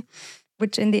 unfortunately,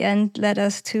 which in the end led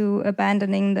us to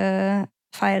abandoning the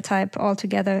file type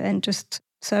altogether and just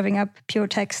serving up pure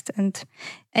text. And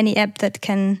any app that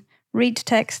can read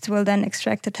text will then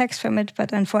extract the text from it,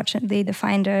 but unfortunately the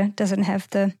Finder doesn't have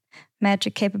the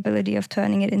magic capability of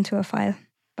turning it into a file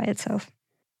by itself.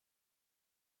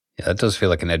 Yeah, that does feel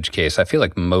like an edge case. I feel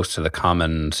like most of the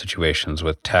common situations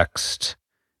with text,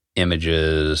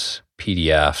 images,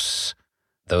 PDFs,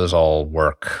 those all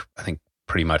work, I think,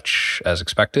 pretty much as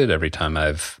expected every time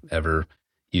I've ever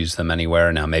used them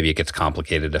anywhere. Now, maybe it gets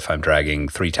complicated if I'm dragging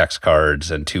 3 text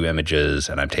cards and 2 images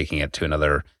and I'm taking it to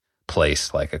another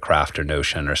place like a Craft or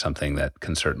Notion or something that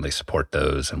can certainly support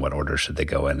those, and what order should they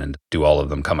go in, and do all of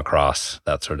them come across,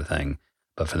 that sort of thing.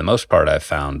 But for the most part, I've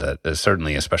found that there's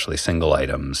certainly, especially single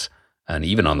items, and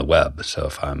even on the web. So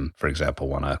if I'm, for example,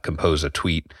 want to compose a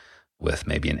tweet with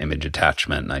maybe an image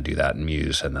attachment, and I do that in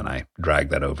Muse, and then I drag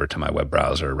that over to my web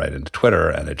browser right into Twitter,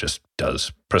 and it just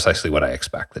does precisely what I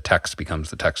expect. The text becomes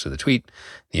the text of the tweet,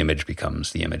 the image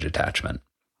becomes the image attachment.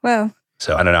 Well,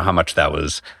 so I don't know how much that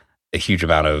was a huge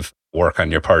amount of work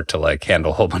on your part to like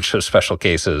handle a whole bunch of special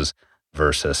cases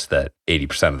versus that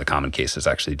 80% of the common cases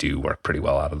actually do work pretty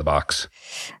well out of the box.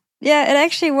 Yeah, it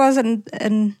actually was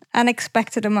an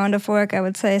unexpected amount of work, I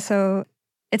would say. So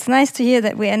it's nice to hear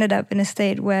that we ended up in a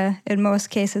state where in most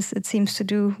cases it seems to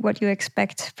do what you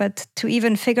expect, but to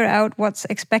even figure out what's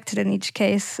expected in each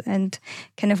case and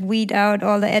kind of weed out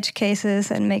all the edge cases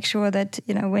and make sure that,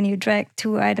 when you drag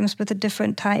 2 items with a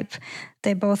different type,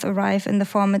 they both arrive in the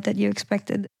format that you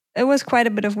expected. It was quite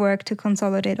a bit of work to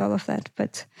consolidate all of that,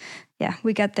 but yeah,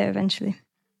 we got there eventually.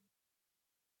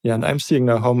 Yeah, and I'm seeing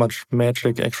now how much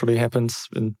magic actually happens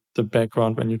in the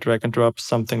background when you drag and drop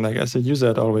something. Like as a user,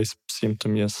 it always seemed to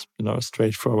me as, a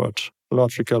straightforward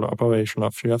logical operation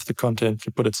of you have the content,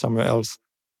 you put it somewhere else.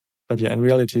 But yeah, in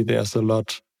reality, there's a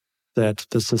lot that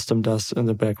the system does in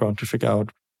the background to figure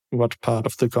out what part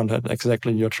of the content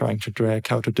exactly you're trying to drag,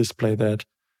 how to display that,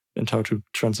 and how to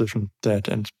transition that.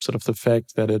 And sort of the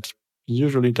fact that it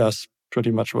usually does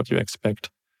pretty much what you expect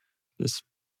is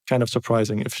kind of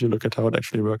surprising if you look at how it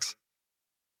actually works.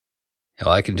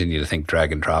 Well, I continue to think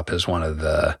drag and drop is one of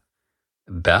the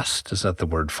best, is that the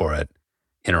word for it,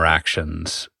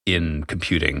 interactions in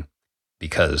computing,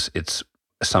 because it's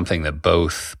something that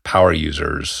both power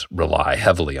users rely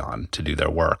heavily on to do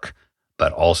their work,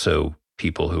 but also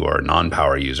people who are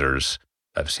non-power users.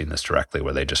 I've seen this directly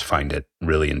where they just find it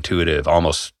really intuitive,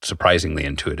 almost surprisingly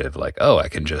intuitive, like, oh, I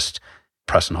can just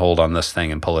press and hold on this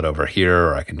thing and pull it over here,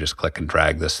 or I can just click and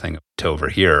drag this thing to over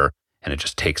here, and it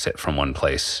just takes it from one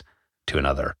place to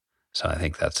another. So I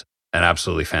think that's an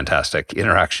absolutely fantastic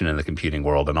interaction in the computing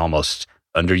world and almost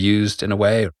underused in a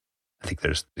way. I think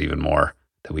there's even more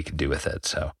that we could do with it.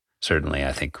 So certainly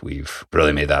I think we've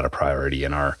really made that a priority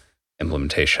in our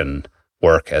implementation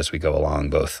work as we go along,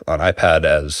 both on iPad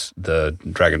as the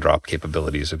drag and drop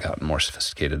capabilities have gotten more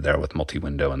sophisticated there with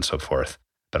multi-window and so forth.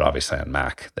 But obviously on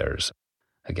Mac, there's,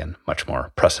 again, much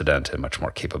more precedent and much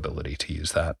more capability to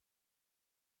use that.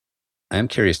 I am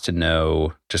curious to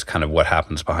know just kind of what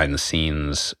happens behind the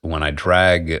scenes when I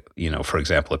drag, for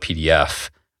example, a PDF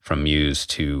from Muse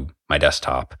to my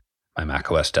desktop, my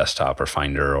macOS desktop or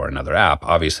Finder or another app.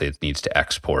 Obviously, it needs to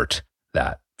export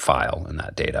that file and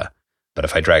that data. But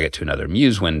if I drag it to another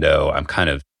Muse window, I'm kind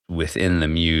of within the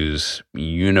Muse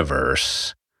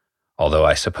universe, although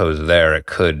I suppose there it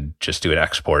could just do an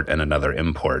export and another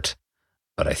import.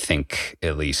 But I think,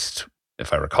 at least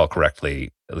if I recall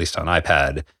correctly, at least on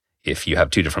iPad, if you have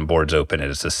two different boards open, it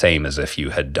is the same as if you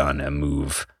had done a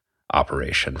move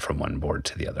operation from one board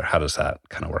to the other. How does that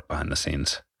kind of work behind the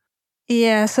scenes?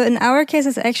 Yeah, so in our case,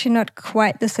 it's actually not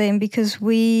quite the same because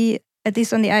we, at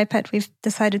least on the iPad, we've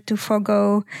decided to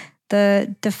forego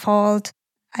the default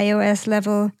iOS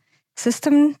level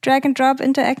system drag and drop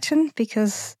interaction,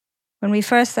 because when we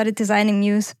first started designing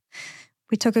Muse,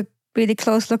 we took a really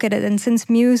close look at it. And since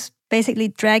Muse basically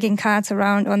dragging cards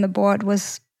around on the board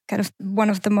was kind of one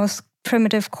of the most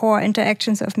primitive core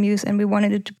interactions of Muse, and we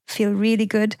wanted it to feel really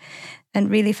good and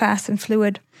really fast and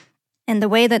fluid. And the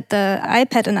way that the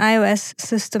iPad and iOS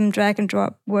system drag and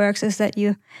drop works is that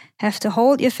you have to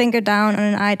hold your finger down on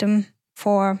an item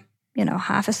for,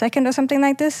 half a second or something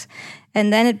like this.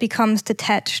 And then it becomes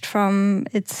detached from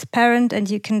its parent and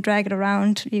you can drag it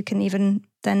around. You can even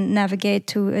then navigate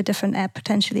to a different app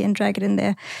potentially and drag it in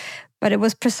there. But it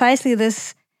was precisely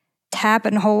this tap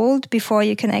and hold before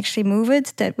you can actually move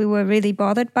it that we were really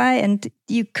bothered by. And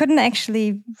you couldn't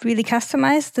actually really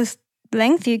customize this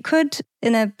length. You could,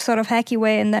 in a sort of hacky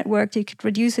way, and that worked. You could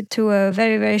reduce it to a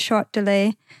very, very short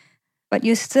delay, but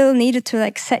you still needed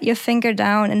to set your finger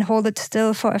down and hold it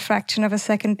still for a fraction of a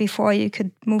second before you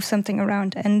could move something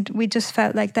around. And we just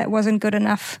felt like that wasn't good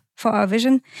enough for our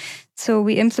vision. So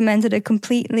we implemented a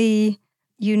completely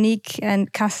unique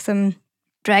and custom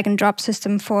drag and drop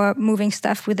system for moving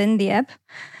stuff within the app.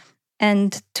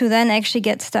 And to then actually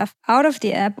get stuff out of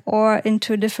the app or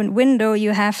into a different window,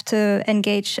 you have to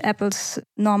engage Apple's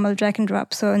normal drag and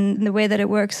drop. So in the way that it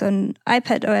works on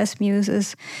iPad OS Muse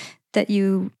is that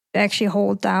you actually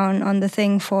hold down on the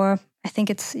thing for, I think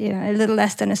it's a little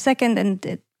less than a second, and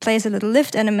it plays a little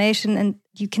lift animation, and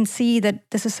you can see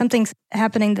that this is something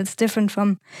happening that's different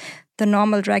from the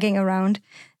normal dragging around,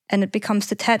 and it becomes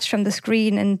detached from the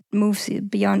screen and moves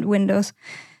beyond windows.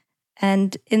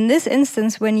 And in this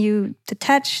instance, when you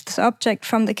detach this object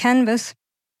from the canvas,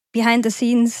 behind the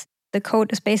scenes, the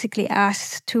code is basically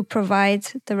asked to provide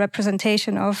the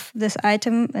representation of this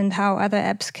item and how other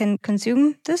apps can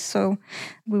consume this. So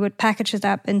we would package it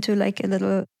up into a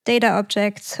little data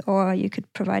object, or you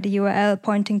could provide a URL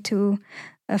pointing to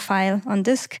a file on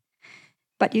disk.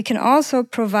 But you can also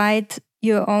provide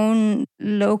your own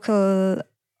local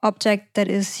object that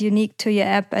is unique to your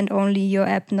app and only your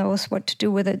app knows what to do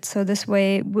with it. So this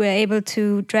way we're able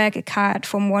to drag a card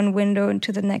from one window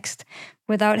into the next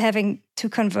without having to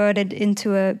convert it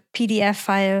into a PDF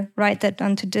file, write that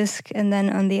onto disk, and then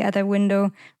on the other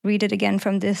window, read it again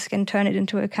from disk and turn it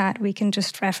into a card. We can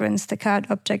just reference the card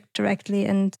object directly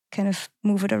and kind of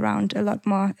move it around a lot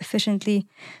more efficiently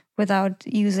without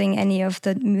using any of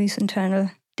the Muse internal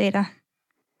data.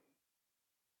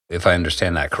 If I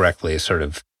understand that correctly,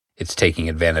 it's taking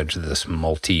advantage of this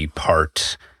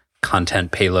multi-part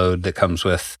content payload that comes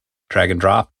with drag and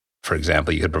drop. For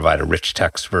example, you could provide a rich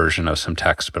text version of some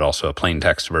text, but also a plain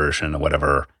text version.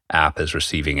 Whatever app is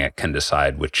receiving it can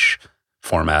decide which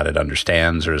format it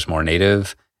understands or is more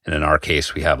native. And in our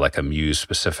case, we have like a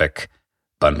Muse-specific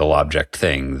bundle object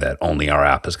thing that only our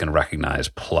app is going to recognize,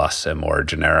 plus a more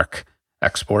generic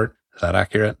export. Is that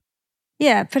accurate?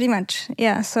 Yeah, pretty much.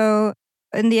 Yeah. So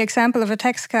in the example of a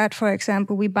text card, for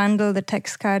example, we bundle the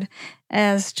text card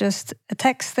as just a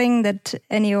text thing that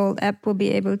any old app will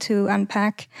be able to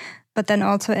unpack, but then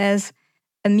also as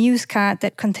a Muse card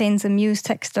that contains a Muse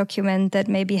text document that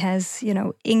maybe has,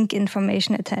 ink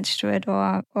information attached to it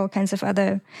or all kinds of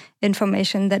other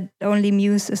information that only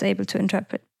Muse is able to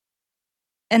interpret.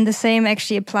 And the same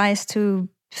actually applies to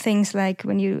things like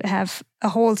when you have a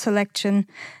whole selection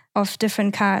of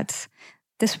different cards.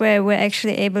 This way we're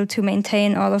actually able to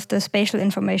maintain all of the spatial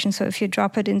information. So if you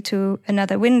drop it into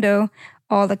another window,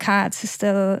 all the cards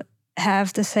still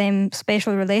have the same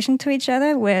spatial relation to each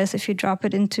other. Whereas if you drop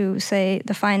it into, say,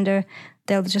 the Finder,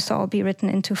 they'll just all be written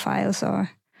into files, or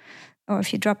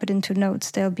if you drop it into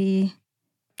notes, they'll be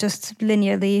just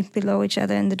linearly below each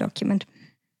other in the document.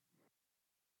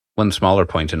 One smaller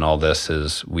point in all this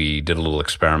is we did a little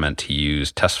experiment to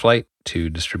use TestFlight to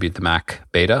distribute the Mac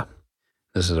beta.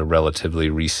 This is a relatively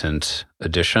recent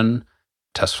addition,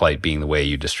 TestFlight being the way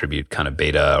you distribute kind of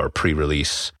beta or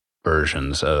pre-release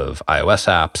versions of iOS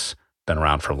apps. Been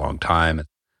around for a long time.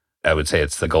 I would say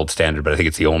it's the gold standard, but I think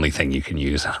it's the only thing you can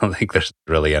use. I don't think there's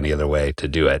really any other way to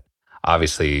do it.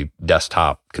 Obviously,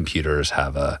 desktop computers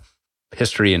have a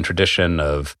history and tradition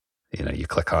of, you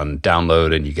click on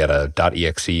download and you get a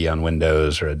 .exe on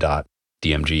Windows or a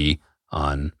 .dmg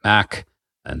on Mac.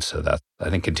 And so that, I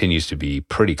think, continues to be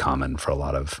pretty common for a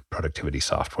lot of productivity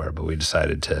software. But we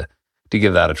decided to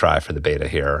give that a try for the beta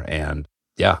here. And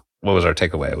yeah, what was our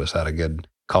takeaway? Was that a good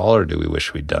call, or do we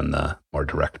wish we'd done the more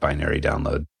direct binary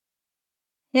download?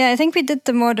 Yeah, I think we did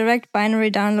the more direct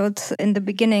binary downloads in the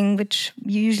beginning, which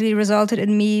usually resulted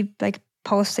in me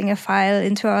posting a file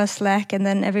into our Slack and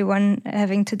then everyone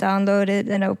having to download it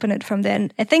and open it from there.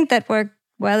 And I think that worked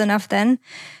well enough then.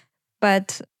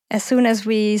 But as soon as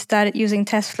we started using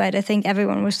TestFlight, I think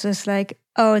everyone was just like,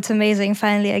 oh, it's amazing.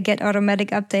 Finally, I get automatic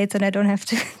updates and I don't have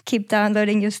to keep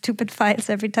downloading your stupid files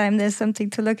every time there's something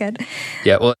to look at.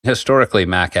 Yeah, well, historically,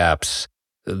 Mac apps,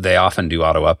 they often do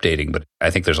auto-updating, but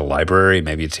I think there's a library.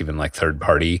 Maybe it's even like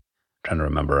third-party. I'm trying to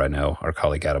remember. I know our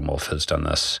colleague Adam Wolf has done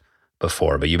this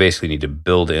before, but you basically need to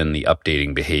build in the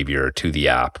updating behavior to the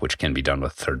app, which can be done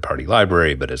with third-party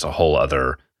library, but is a whole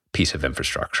other piece of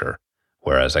infrastructure.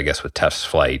 Whereas I guess with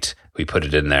TestFlight, we put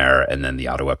it in there and then the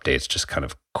auto updates just kind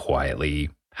of quietly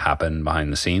happen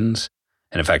behind the scenes.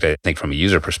 And in fact, I think from a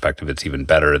user perspective, it's even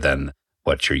better than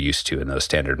what you're used to in those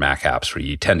standard Mac apps, where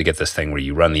you tend to get this thing where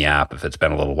you run the app. If it's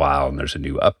been a little while and there's a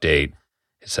new update,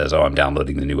 it says, oh, I'm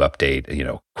downloading the new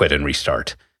update, quit and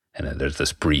restart. And then there's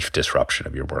this brief disruption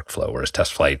of your workflow. Whereas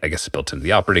TestFlight, I guess, is built into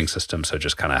the operating system. So it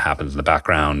just kind of happens in the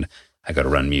background. I go to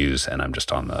run Muse and I'm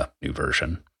just on the new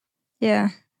version. Yeah.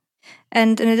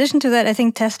 And in addition to that, I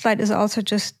think TestFlight is also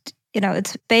just,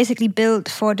 it's basically built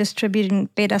for distributing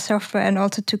beta software and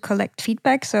also to collect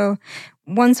feedback. So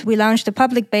once we launched the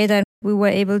public beta, we were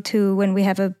able to, when we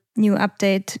have a new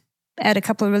update, add a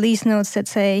couple of release notes that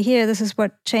say, here, this is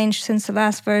what changed since the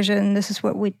last version. This is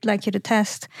what we'd like you to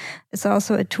test. It's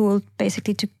also a tool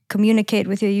basically to communicate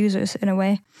with your users in a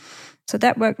way. So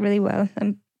that worked really well.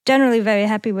 I'm generally very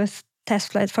happy with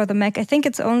TestFlight for the Mac. I think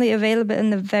it's only available in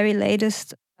the very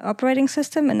latest operating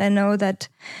system. And I know that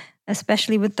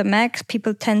especially with the Macs,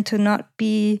 people tend to not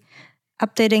be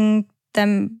updating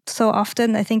them so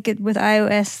often. I think with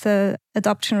iOS, the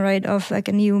adoption rate of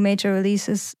a new major release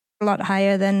is a lot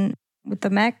higher than with the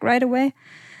Mac right away.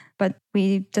 But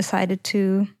we decided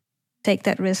to take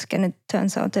that risk. And it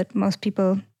turns out that most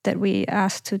people that we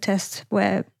asked to test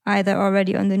were either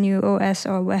already on the new OS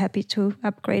or were happy to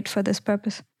upgrade for this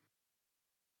purpose.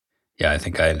 Yeah, I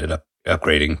think I ended up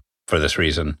upgrading for this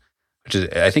reason, which is,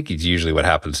 I think it's usually what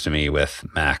happens to me with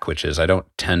Mac, which is I don't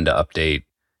tend to update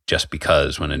just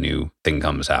because when a new thing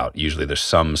comes out. Usually there's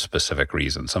some specific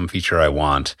reason, some feature I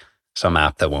want, some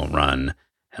app that won't run,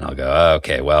 and I'll go, oh,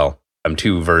 okay, well, I'm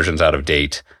 2 versions out of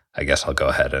date. I guess I'll go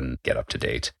ahead and get up to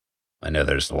date. I know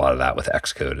there's a lot of that with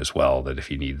Xcode as well, that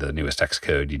if you need the newest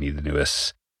Xcode, you need the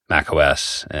newest Mac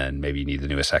OS, and maybe you need the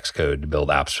newest Xcode to build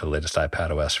apps for the latest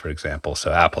iPad OS, for example.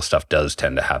 So Apple stuff does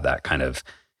tend to have that kind of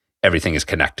everything is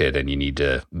connected and you need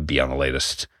to be on the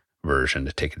latest version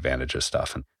to take advantage of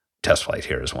stuff. And TestFlight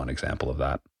here is one example of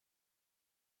that.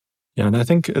 Yeah, and I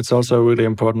think it's also a really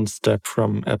important step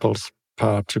from Apple's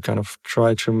part to kind of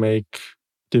try to make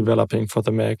developing for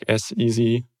the Mac as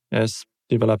easy as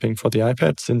developing for the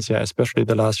iPad, since, especially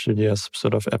the last few years,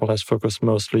 sort of Apple has focused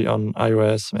mostly on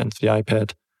iOS, and the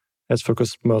iPad has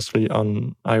focused mostly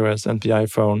on iOS and the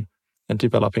iPhone, and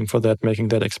developing for that, making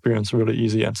that experience really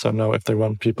easy. And so now if they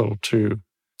want people to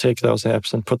take those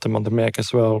apps and put them on the Mac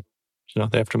as well,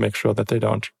 they have to make sure that they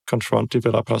don't confront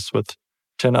developers with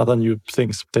 10 other new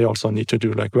things they also need to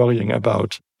do, like worrying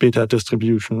about beta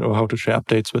distribution or how to share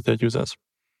updates with their users.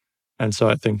 And so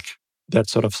I think that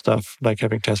sort of stuff, like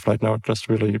having TestFlight now, just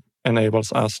really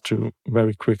enables us to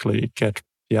very quickly get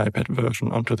the iPad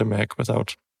version onto the Mac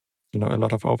without, a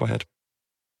lot of overhead.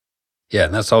 Yeah,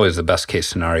 and that's always the best case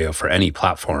scenario for any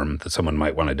platform that someone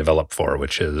might want to develop for,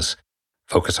 which is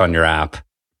focus on your app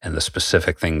and the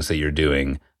specific things that you're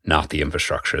doing, not the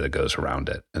infrastructure that goes around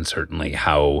it. And certainly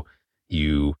how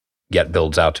you get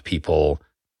builds out to people,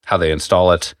 how they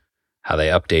install it, how they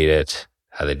update it,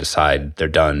 how they decide they're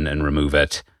done and remove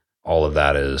it. All of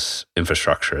that is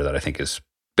infrastructure that I think is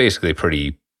basically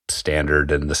pretty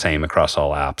standard and the same across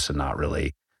all apps and not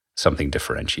really something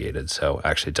differentiated. So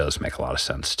actually it does make a lot of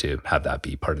sense to have that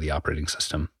be part of the operating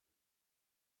system.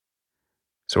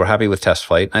 So we're happy with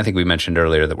TestFlight. I think we mentioned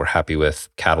earlier that we're happy with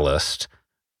Catalyst,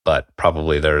 but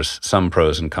probably there's some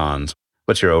pros and cons.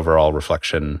 What's your overall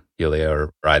reflection, Yulia,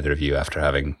 or either of you, after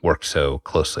having worked so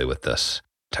closely with this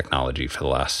technology for the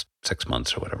last 6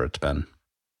 months or whatever it's been?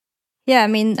 Yeah, I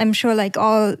mean, I'm sure like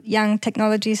all young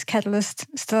technologies, Catalyst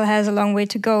still has a long way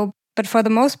to go. But for the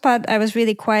most part, I was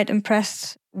really quite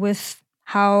impressed with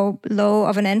how low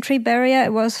of an entry barrier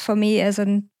it was for me as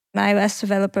an iOS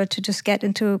developer to just get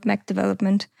into Mac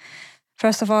development.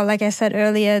 First of all, like I said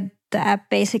earlier, the app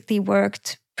basically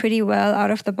worked pretty well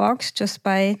out of the box just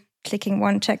by clicking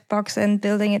one checkbox and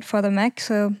building it for the Mac.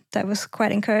 So that was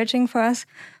quite encouraging for us.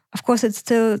 Of course, it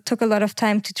still took a lot of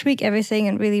time to tweak everything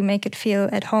and really make it feel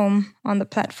at home on the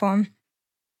platform.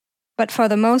 But for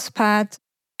the most part,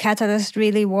 Catalyst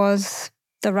really was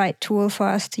the right tool for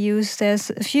us to use. There's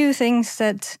a few things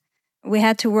that we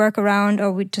had to work around,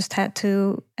 or we just had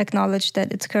to acknowledge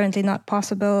that it's currently not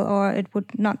possible, or it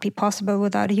would not be possible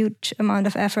without a huge amount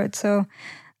of effort. So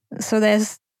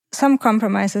there's some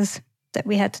compromises that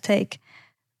we had to take.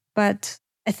 But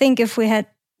I think if we had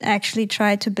actually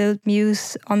tried to build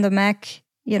Muse on the Mac,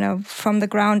 from the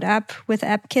ground up with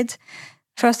AppKit,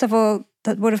 first of all,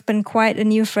 that would have been quite a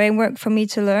new framework for me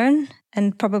to learn,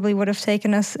 and probably would have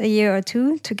taken us a year or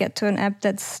two to get to an app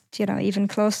that's, even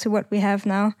close to what we have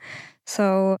now.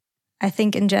 So I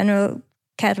think in general,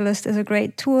 Catalyst is a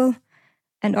great tool,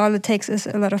 and all it takes is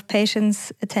a lot of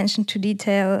patience, attention to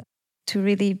detail to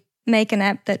really make an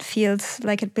app that feels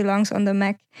like it belongs on the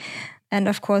Mac, and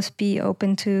of course be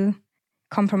open to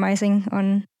compromising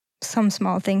on some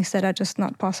small things that are just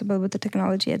not possible with the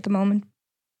technology at the moment.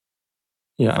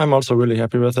 Yeah, I'm also really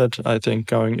happy with it. I think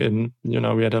going in,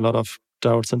 we had a lot of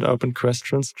doubts and open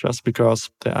questions just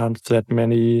because there aren't that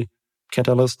many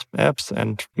Catalyst apps,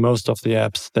 and most of the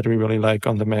apps that we really like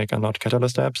on the Mac are not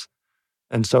Catalyst apps.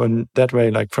 And so in that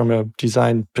way, like from a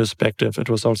design perspective, it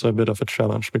was also a bit of a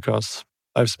challenge because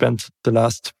I've spent the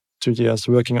last 2 years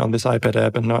working on this iPad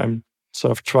app, and now I'm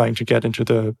sort of trying to get into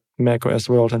the macOS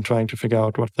world and trying to figure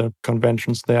out what the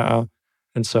conventions there are.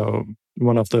 And so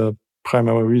one of the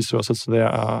primary resources there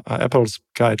are Apple's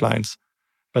guidelines,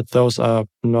 but those are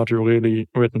not really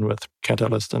written with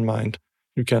Catalyst in mind.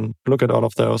 You can look at all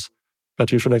of those,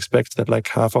 but you should expect that like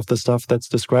half of the stuff that's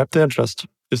described there just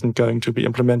isn't going to be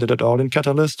implemented at all in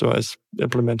Catalyst, or is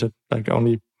implemented like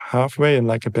only halfway in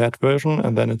like a bad version.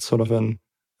 And then it's sort of an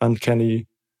uncanny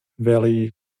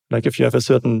valley. Like if you have a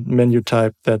certain menu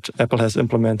type that Apple has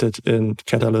implemented in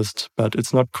Catalyst, but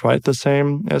it's not quite the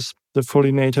same as the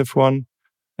fully native one.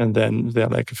 And then there are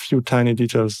like a few tiny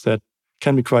details that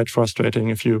can be quite frustrating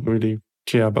if you really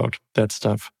care about that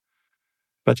stuff.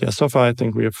 But yeah, so far I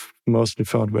think we have mostly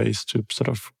found ways to sort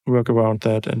of work around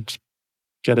that and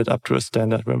get it up to a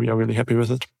standard where we are really happy with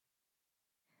it.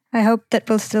 I hope that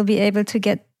we'll still be able to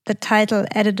get the title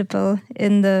editable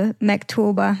in the Mac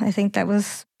toolbar. I think that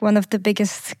was one of the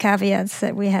biggest caveats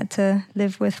that we had to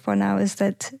live with for now, is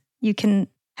that you can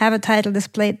have a title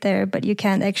displayed there, but you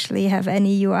can't actually have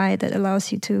any UI that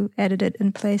allows you to edit it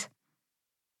in place.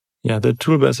 Yeah, the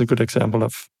toolbar is a good example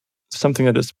of something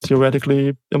that is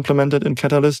theoretically implemented in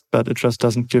Catalyst, but it just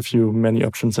doesn't give you many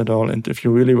options at all. And if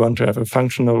you really want to have a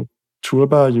functional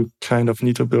toolbar, you kind of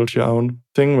need to build your own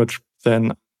thing, which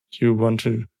then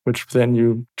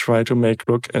you try to make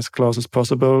look as close as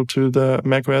possible to the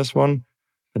macOS one.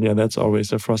 And yeah, that's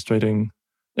always a frustrating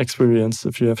experience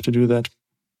if you have to do that.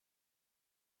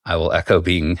 I will echo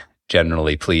being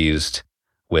generally pleased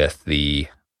with the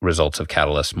results of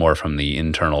Catalyst more from the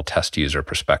internal test user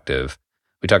perspective.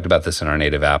 We talked about this in our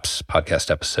Native Apps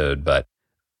podcast episode, but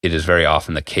it is very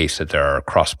often the case that there are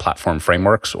cross-platform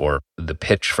frameworks, or the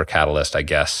pitch for Catalyst, I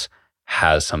guess,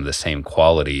 has some of the same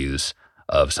qualities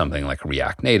of something like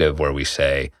React Native, where we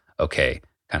say, okay,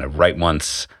 kind of write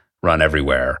once, run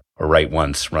everywhere, or write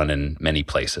once, run in many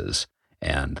places.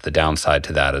 And the downside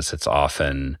to that is it's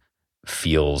often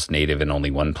feels native in only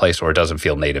one place, or it doesn't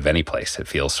feel native any place. It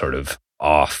feels sort of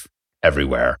off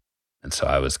everywhere. And so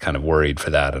I was kind of worried for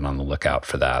that and on the lookout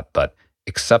for that. But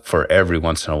except for every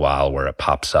once in a while where it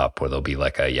pops up, where there'll be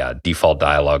like a default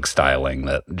dialogue styling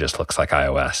that just looks like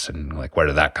iOS, and like, where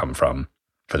did that come from?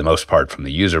 For the most part, from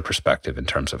the user perspective, in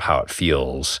terms of how it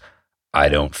feels, I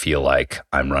don't feel like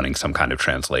I'm running some kind of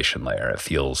translation layer. It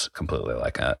feels completely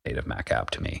like a native Mac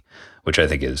app to me, which I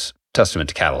think is testament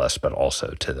to Catalyst, but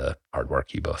also to the hard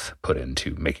work you both put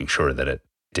into making sure that it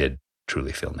did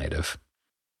truly feel native.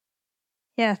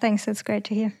 Yeah, thanks. That's great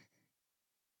to hear.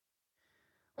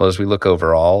 Well, as we look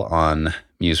overall on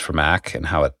Muse for Mac and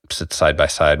how it sits side by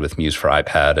side with Muse for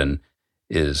iPad, and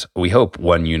is, we hope,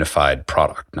 one unified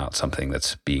product, not something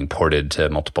that's being ported to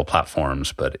multiple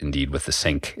platforms, but indeed with the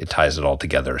sync, it ties it all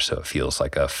together. So it feels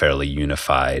like a fairly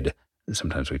unified,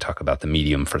 sometimes we talk about the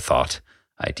medium for thought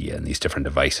idea, and these different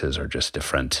devices are just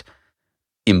different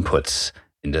inputs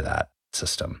into that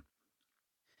system.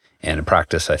 And in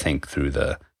practice, I think through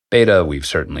the beta, we've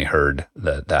certainly heard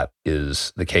that that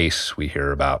is the case. We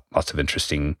hear about lots of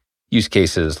interesting use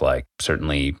cases, like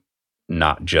certainly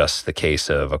not just the case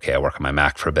of, okay, I work on my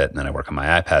Mac for a bit and then I work on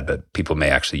my iPad, but people may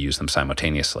actually use them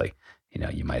simultaneously.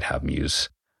 You might have Muse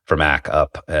for Mac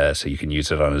up so you can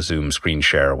use it on a Zoom screen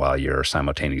share while you're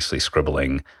simultaneously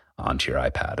scribbling onto your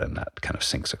iPad, and that kind of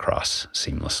syncs across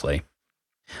seamlessly.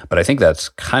 But I think that's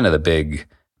kind of the big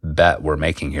bet we're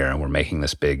making here, and we're making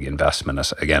this big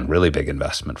investment, again, really big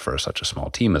investment for such a small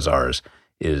team as ours,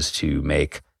 is to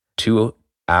make two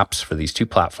apps for these two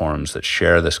platforms that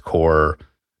share this core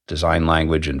design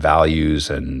language and values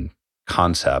and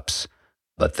concepts,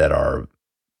 but that are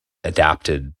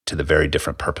adapted to the very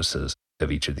different purposes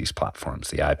of each of these platforms.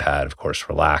 The iPad, of course,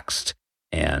 relaxed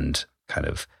and kind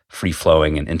of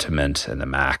free-flowing and intimate, and the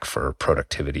Mac for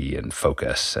productivity and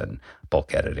focus and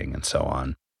bulk editing and so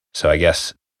on. So I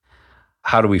guess,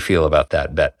 how do we feel about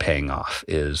that bet paying off?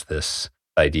 Is this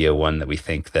idea one that we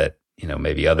think that,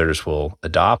 maybe others will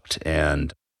adopt,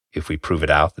 and if we prove it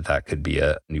out, that could be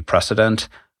a new precedent?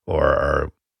 Or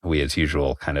are we, as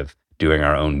usual, kind of doing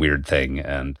our own weird thing,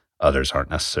 and others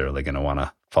aren't necessarily going to want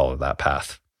to follow that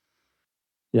path?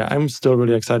 Yeah, I'm still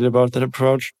really excited about that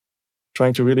approach,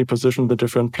 trying to really position the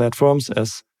different platforms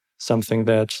as something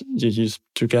that you use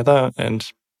together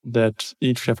and that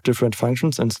each have different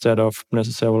functions instead of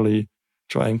necessarily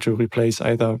trying to replace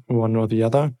either one or the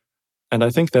other. And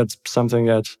I think that's something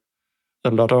that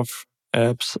a lot of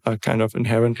apps are kind of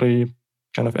inherently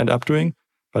kind of end up doing.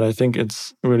 But I think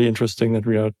it's really interesting that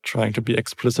we are trying to be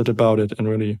explicit about it and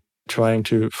really trying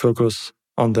to focus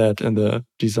on that in the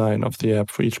design of the app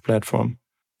for each platform.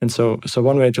 And so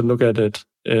one way to look at it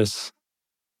is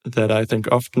that I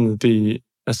think often the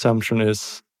assumption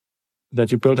is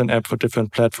that you build an app for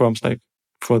different platforms, like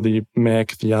for the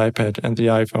Mac, the iPad, and the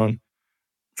iPhone,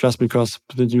 just because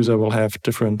the user will have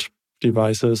different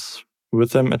devices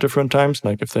with them at different times.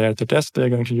 Like if they're at the desk, they're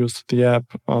going to use the app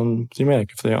on the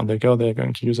Mac. If they're on the go, they're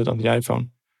going to use it on the iPhone.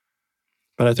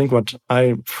 But I think what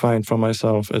I find for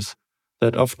myself is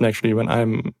that often actually when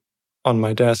I'm on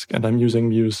my desk and I'm using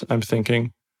Muse, I'm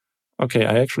thinking, okay,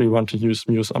 I actually want to use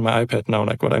Muse on my iPad now.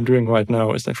 Like what I'm doing right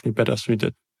now is actually better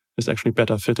suited, is actually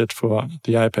better fitted for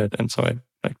the iPad. And so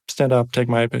I stand up, take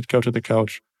my iPad, go to the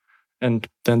couch, and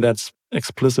then that's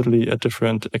explicitly a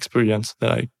different experience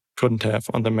that I couldn't have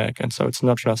on the Mac. And so it's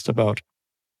not just about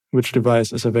which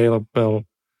device is available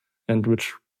and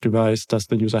which device does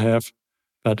the user have,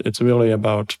 but it's really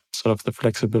about sort of the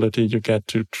flexibility you get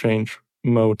to change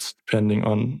modes depending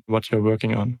on what you're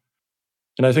working on.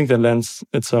 And I think that lends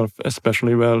itself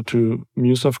especially well to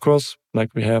Muse, of course.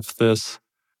 Like we have this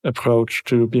approach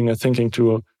to being a thinking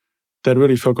tool that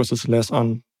really focuses less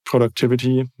on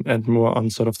productivity and more on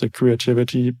sort of the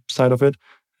creativity side of it.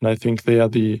 And I think there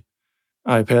the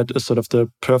iPad is sort of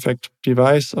the perfect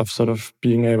device of sort of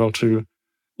being able to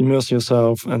immerse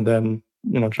yourself and then,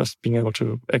 just being able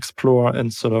to explore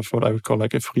and sort of what I would call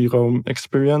like a free roam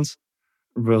experience,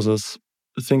 versus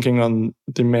thinking on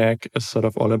the Mac is sort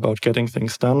of all about getting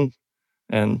things done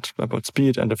and about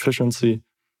speed and efficiency.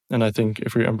 And I think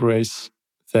if we embrace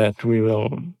that, we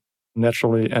will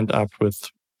naturally end up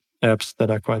with apps that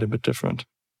are quite a bit different.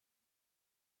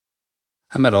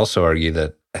 I might also argue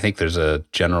that I think there's a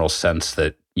general sense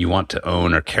that you want to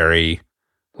own or carry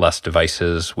less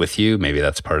devices with you. Maybe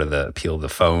that's part of the appeal of the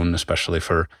phone, especially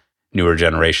for newer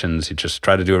generations. You just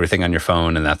try to do everything on your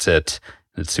phone and that's it.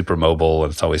 It's super mobile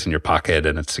and it's always in your pocket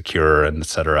and it's secure and et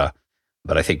cetera.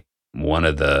 But I think one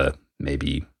of the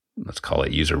maybe, let's call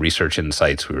it user research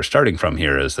insights we were starting from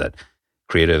here is that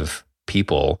creative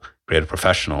people, creative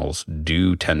professionals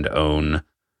do tend to own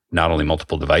not only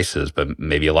multiple devices, but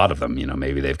maybe a lot of them.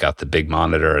 Maybe they've got the big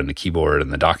monitor and the keyboard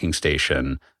and the docking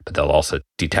station, but they'll also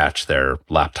detach their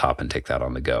laptop and take that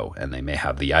on the go. And they may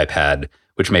have the iPad,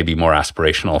 which may be more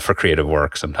aspirational for creative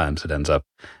work. Sometimes it ends up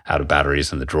out of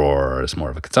batteries in the drawer or is more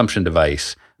of a consumption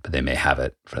device, but they may have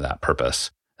it for that purpose,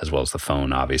 as well as the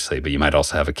phone, obviously. But you might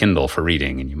also have a Kindle for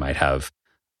reading, and you might have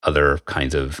other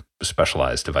kinds of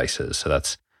specialized devices. So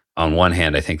that's, on one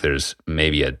hand, I think there's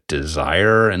maybe a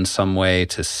desire in some way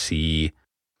to see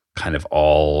kind of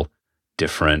all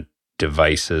different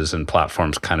devices and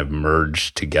platforms kind of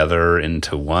merge together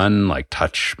into one, like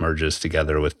touch merges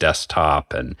together with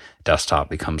desktop and desktop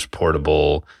becomes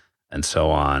portable and so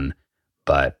on.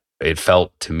 But it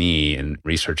felt to me in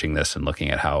researching this and looking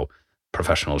at how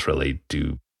professionals really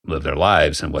do live their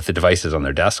lives and what the devices on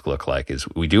their desk look like is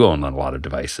we do own a lot of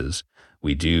devices.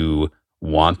 We do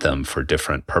want them for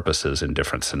different purposes in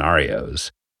different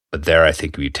scenarios. But there, I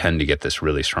think we tend to get this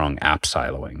really strong app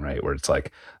siloing, right? Where it's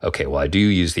like, okay, well, I do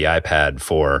use the iPad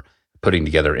for putting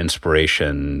together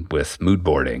inspiration with mood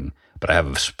boarding, but I have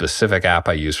a specific app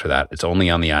I use for that. It's only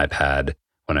on the iPad.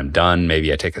 When I'm done,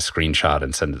 maybe I take a screenshot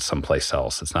and send it someplace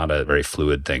else. It's not a very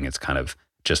fluid thing. It's kind of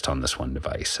just on this one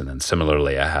device. And then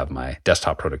similarly, I have my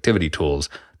desktop productivity tools.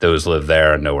 Those live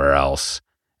there and nowhere else.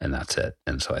 And that's it.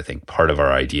 And so I think part of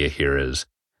our idea here is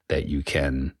that you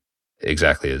can,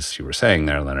 exactly as you were saying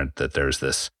there, Leonard, that there's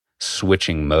this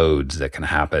switching modes that can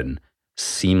happen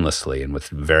seamlessly and with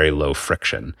very low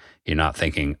friction. You're not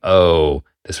thinking, oh,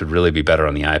 this would really be better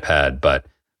on the iPad, but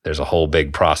there's a whole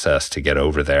big process to get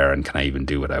over there. And can I even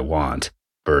do what I want?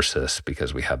 Versus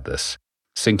because we have this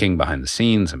syncing behind the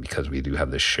scenes and because we do have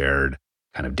this shared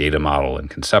kind of data model and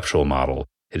conceptual model,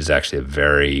 it is actually a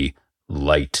very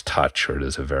light touch, or it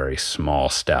is a very small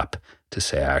step to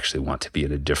say, I actually want to be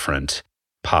in a different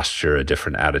posture, a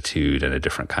different attitude, and a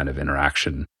different kind of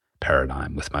interaction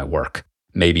paradigm with my work.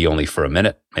 Maybe only for a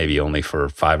minute, maybe only for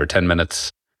 5 or 10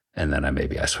 minutes, and then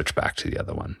I switch back to the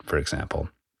other one, for example.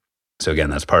 So again,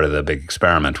 that's part of the big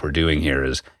experiment we're doing here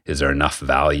is there enough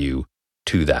value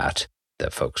to that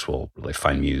folks will really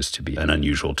find Muse to be an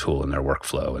unusual tool in their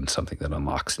workflow and something that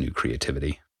unlocks new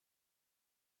creativity.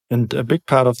 And a big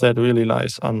part of that really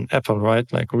lies on Apple, right?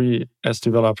 Like we as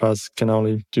developers can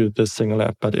only do this single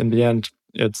app, but in the end,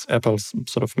 it's Apple's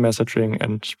sort of messaging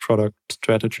and product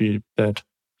strategy that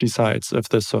decides if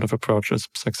this sort of approach is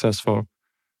successful.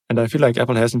 And I feel like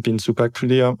Apple hasn't been super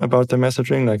clear about the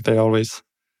messaging. Like they're always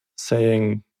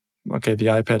saying, okay, the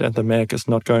iPad and the Mac is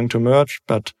not going to merge,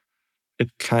 but it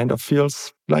kind of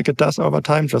feels like it does over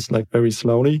time, just like very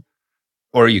slowly.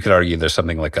 Or you could argue there's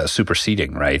something like a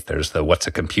superseding, right? There's the What's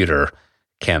a Computer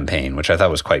campaign, which I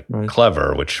thought was quite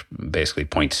clever, which basically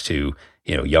points to,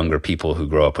 younger people who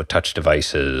grow up with touch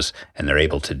devices and they're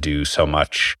able to do so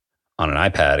much on an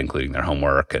iPad, including their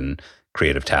homework and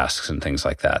creative tasks and things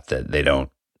like that they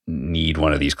don't need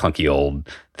one of these clunky old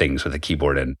things with a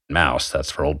keyboard and mouse.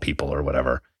 That's for old people or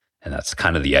whatever. And that's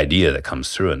kind of the idea that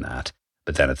comes through in that.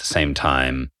 But then at the same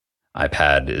time,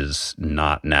 iPad is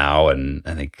not now, and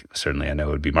I think certainly I know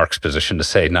it would be Mark's position to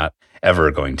say not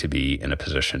ever going to be in a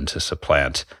position to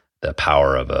supplant the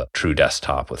power of a true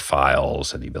desktop with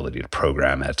files and the ability to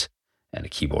program it and a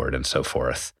keyboard and so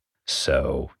forth.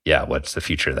 So yeah, what's the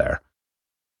future there?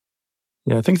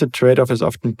 Yeah, I think the trade-off is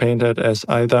often painted as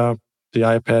either the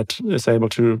iPad is able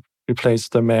to replace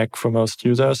the Mac for most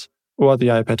users, or the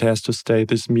iPad has to stay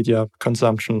this media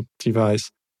consumption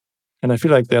device. And I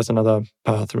feel like there's another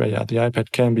path where, the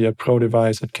iPad can be a pro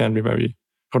device. It can be very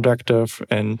productive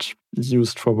and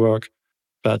used for work,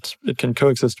 but it can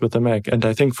coexist with the Mac. And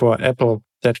I think for Apple,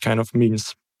 that kind of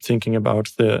means thinking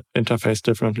about the interface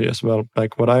differently as well.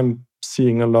 Like what I'm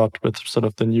seeing a lot with sort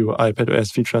of the new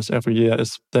iPadOS features every year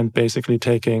is them basically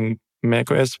taking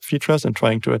macOS features and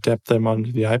trying to adapt them on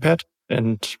the iPad.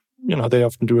 And, they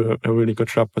often do a really good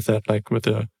job with that, like with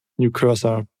the new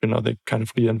cursor, they kind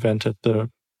of reinvented the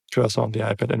cursor on the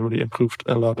iPad and really improved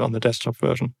a lot on the desktop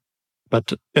version.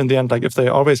 But in the end, like if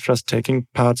they're always just taking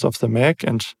parts of the Mac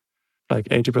and like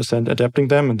 80% adapting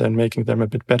them and then making them a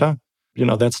bit better,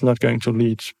 that's not going to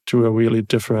lead to a really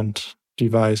different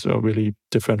device or really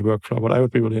different workflow. What I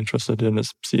would be really interested in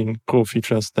is seeing pro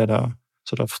features that are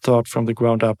sort of thought from the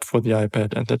ground up for the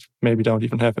iPad and that maybe don't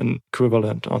even have an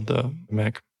equivalent on the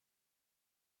Mac.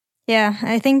 Yeah,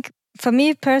 I think for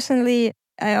me personally,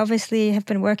 I obviously have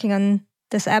been working on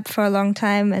this app for a long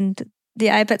time, and the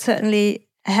iPad certainly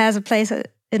has a place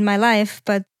in my life.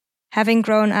 But having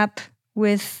grown up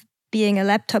with being a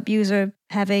laptop user,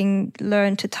 having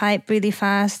learned to type really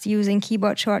fast, using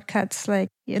keyboard shortcuts like,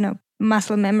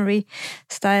 muscle memory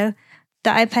style, the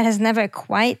iPad has never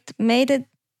quite made it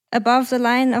above the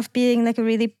line of being like a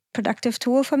really productive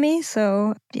tool for me.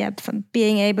 So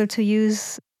being able to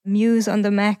use Muse on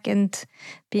the Mac and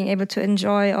being able to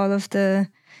enjoy all of the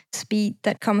speed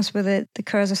that comes with it, the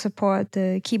cursor support,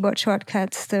 the keyboard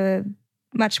shortcuts, the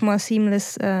much more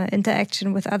seamless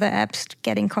interaction with other apps,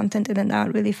 getting content in and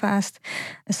out really fast,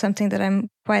 is something that I'm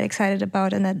quite excited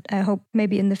about, and that I hope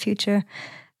maybe in the future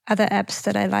other apps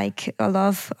that I like or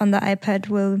love on the iPad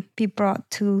will be brought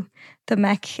to the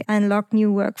Mac and unlock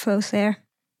new workflows there.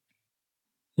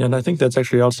 Yeah, and I think that's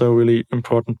actually also a really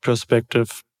important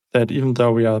perspective, that even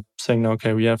though we are saying,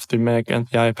 okay, we have the Mac and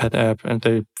the iPad app and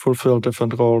they fulfill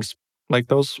different roles, like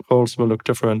those roles will look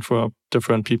different for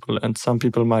different people. And some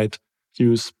people might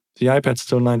use the iPad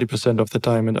still 90% of the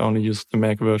time and only use the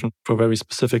Mac version for very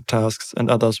specific tasks. And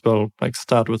others will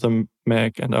start with a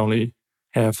Mac and only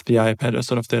have the iPad as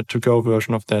sort of their to-go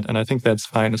version of that. And I think that's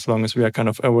fine as long as we are kind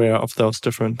of aware of those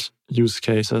different use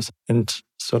cases and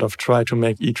sort of try to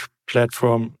make each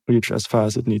platform reach as far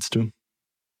as it needs to.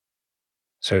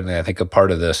 Certainly, I think a part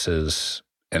of this is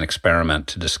an experiment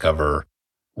to discover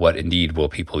what indeed will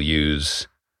people use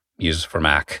Muse for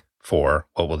Mac for,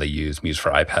 what will they use Muse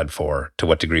for iPad for, to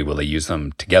what degree will they use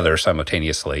them together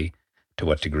simultaneously, to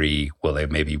what degree will they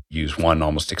maybe use one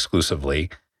almost exclusively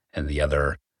and the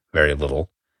other very little.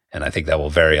 And I think that will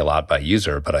vary a lot by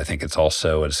user, but I think it's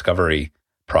also a discovery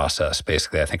process.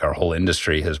 Basically, I think our whole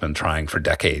industry has been trying for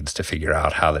decades to figure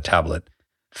out how the tablet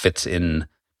fits in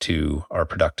to our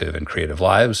productive and creative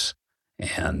lives.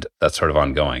 And that's sort of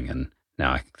ongoing. And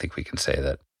now I think we can say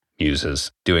that Muse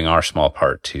is doing our small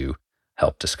part to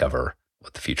help discover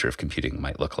what the future of computing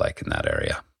might look like in that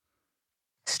area.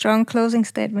 Strong closing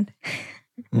statement.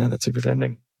 Yeah, that's a good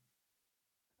ending.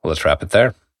 Well, let's wrap it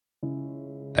there.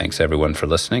 Thanks everyone for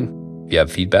listening. If you have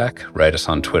feedback, write us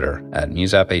on Twitter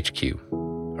 @MuseAppHQ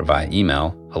or via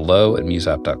email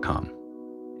hello@museapp.com.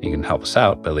 You can help us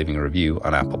out by leaving a review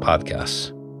on Apple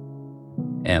Podcasts.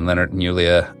 And Leonard and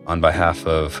Julia, on behalf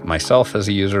of myself as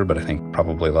a user, but I think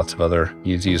probably lots of other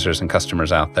Muse users and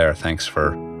customers out there, thanks for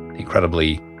the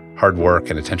incredibly hard work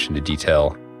and attention to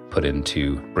detail put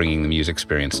into bringing the Muse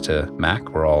experience to Mac.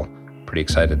 We're all pretty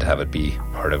excited to have it be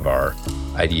part of our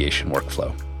ideation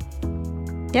workflow.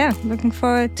 Yeah, looking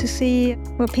forward to see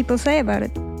what people say about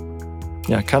it.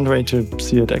 Yeah, can't wait to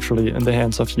see it actually in the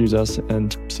hands of users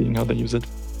and seeing how they use it.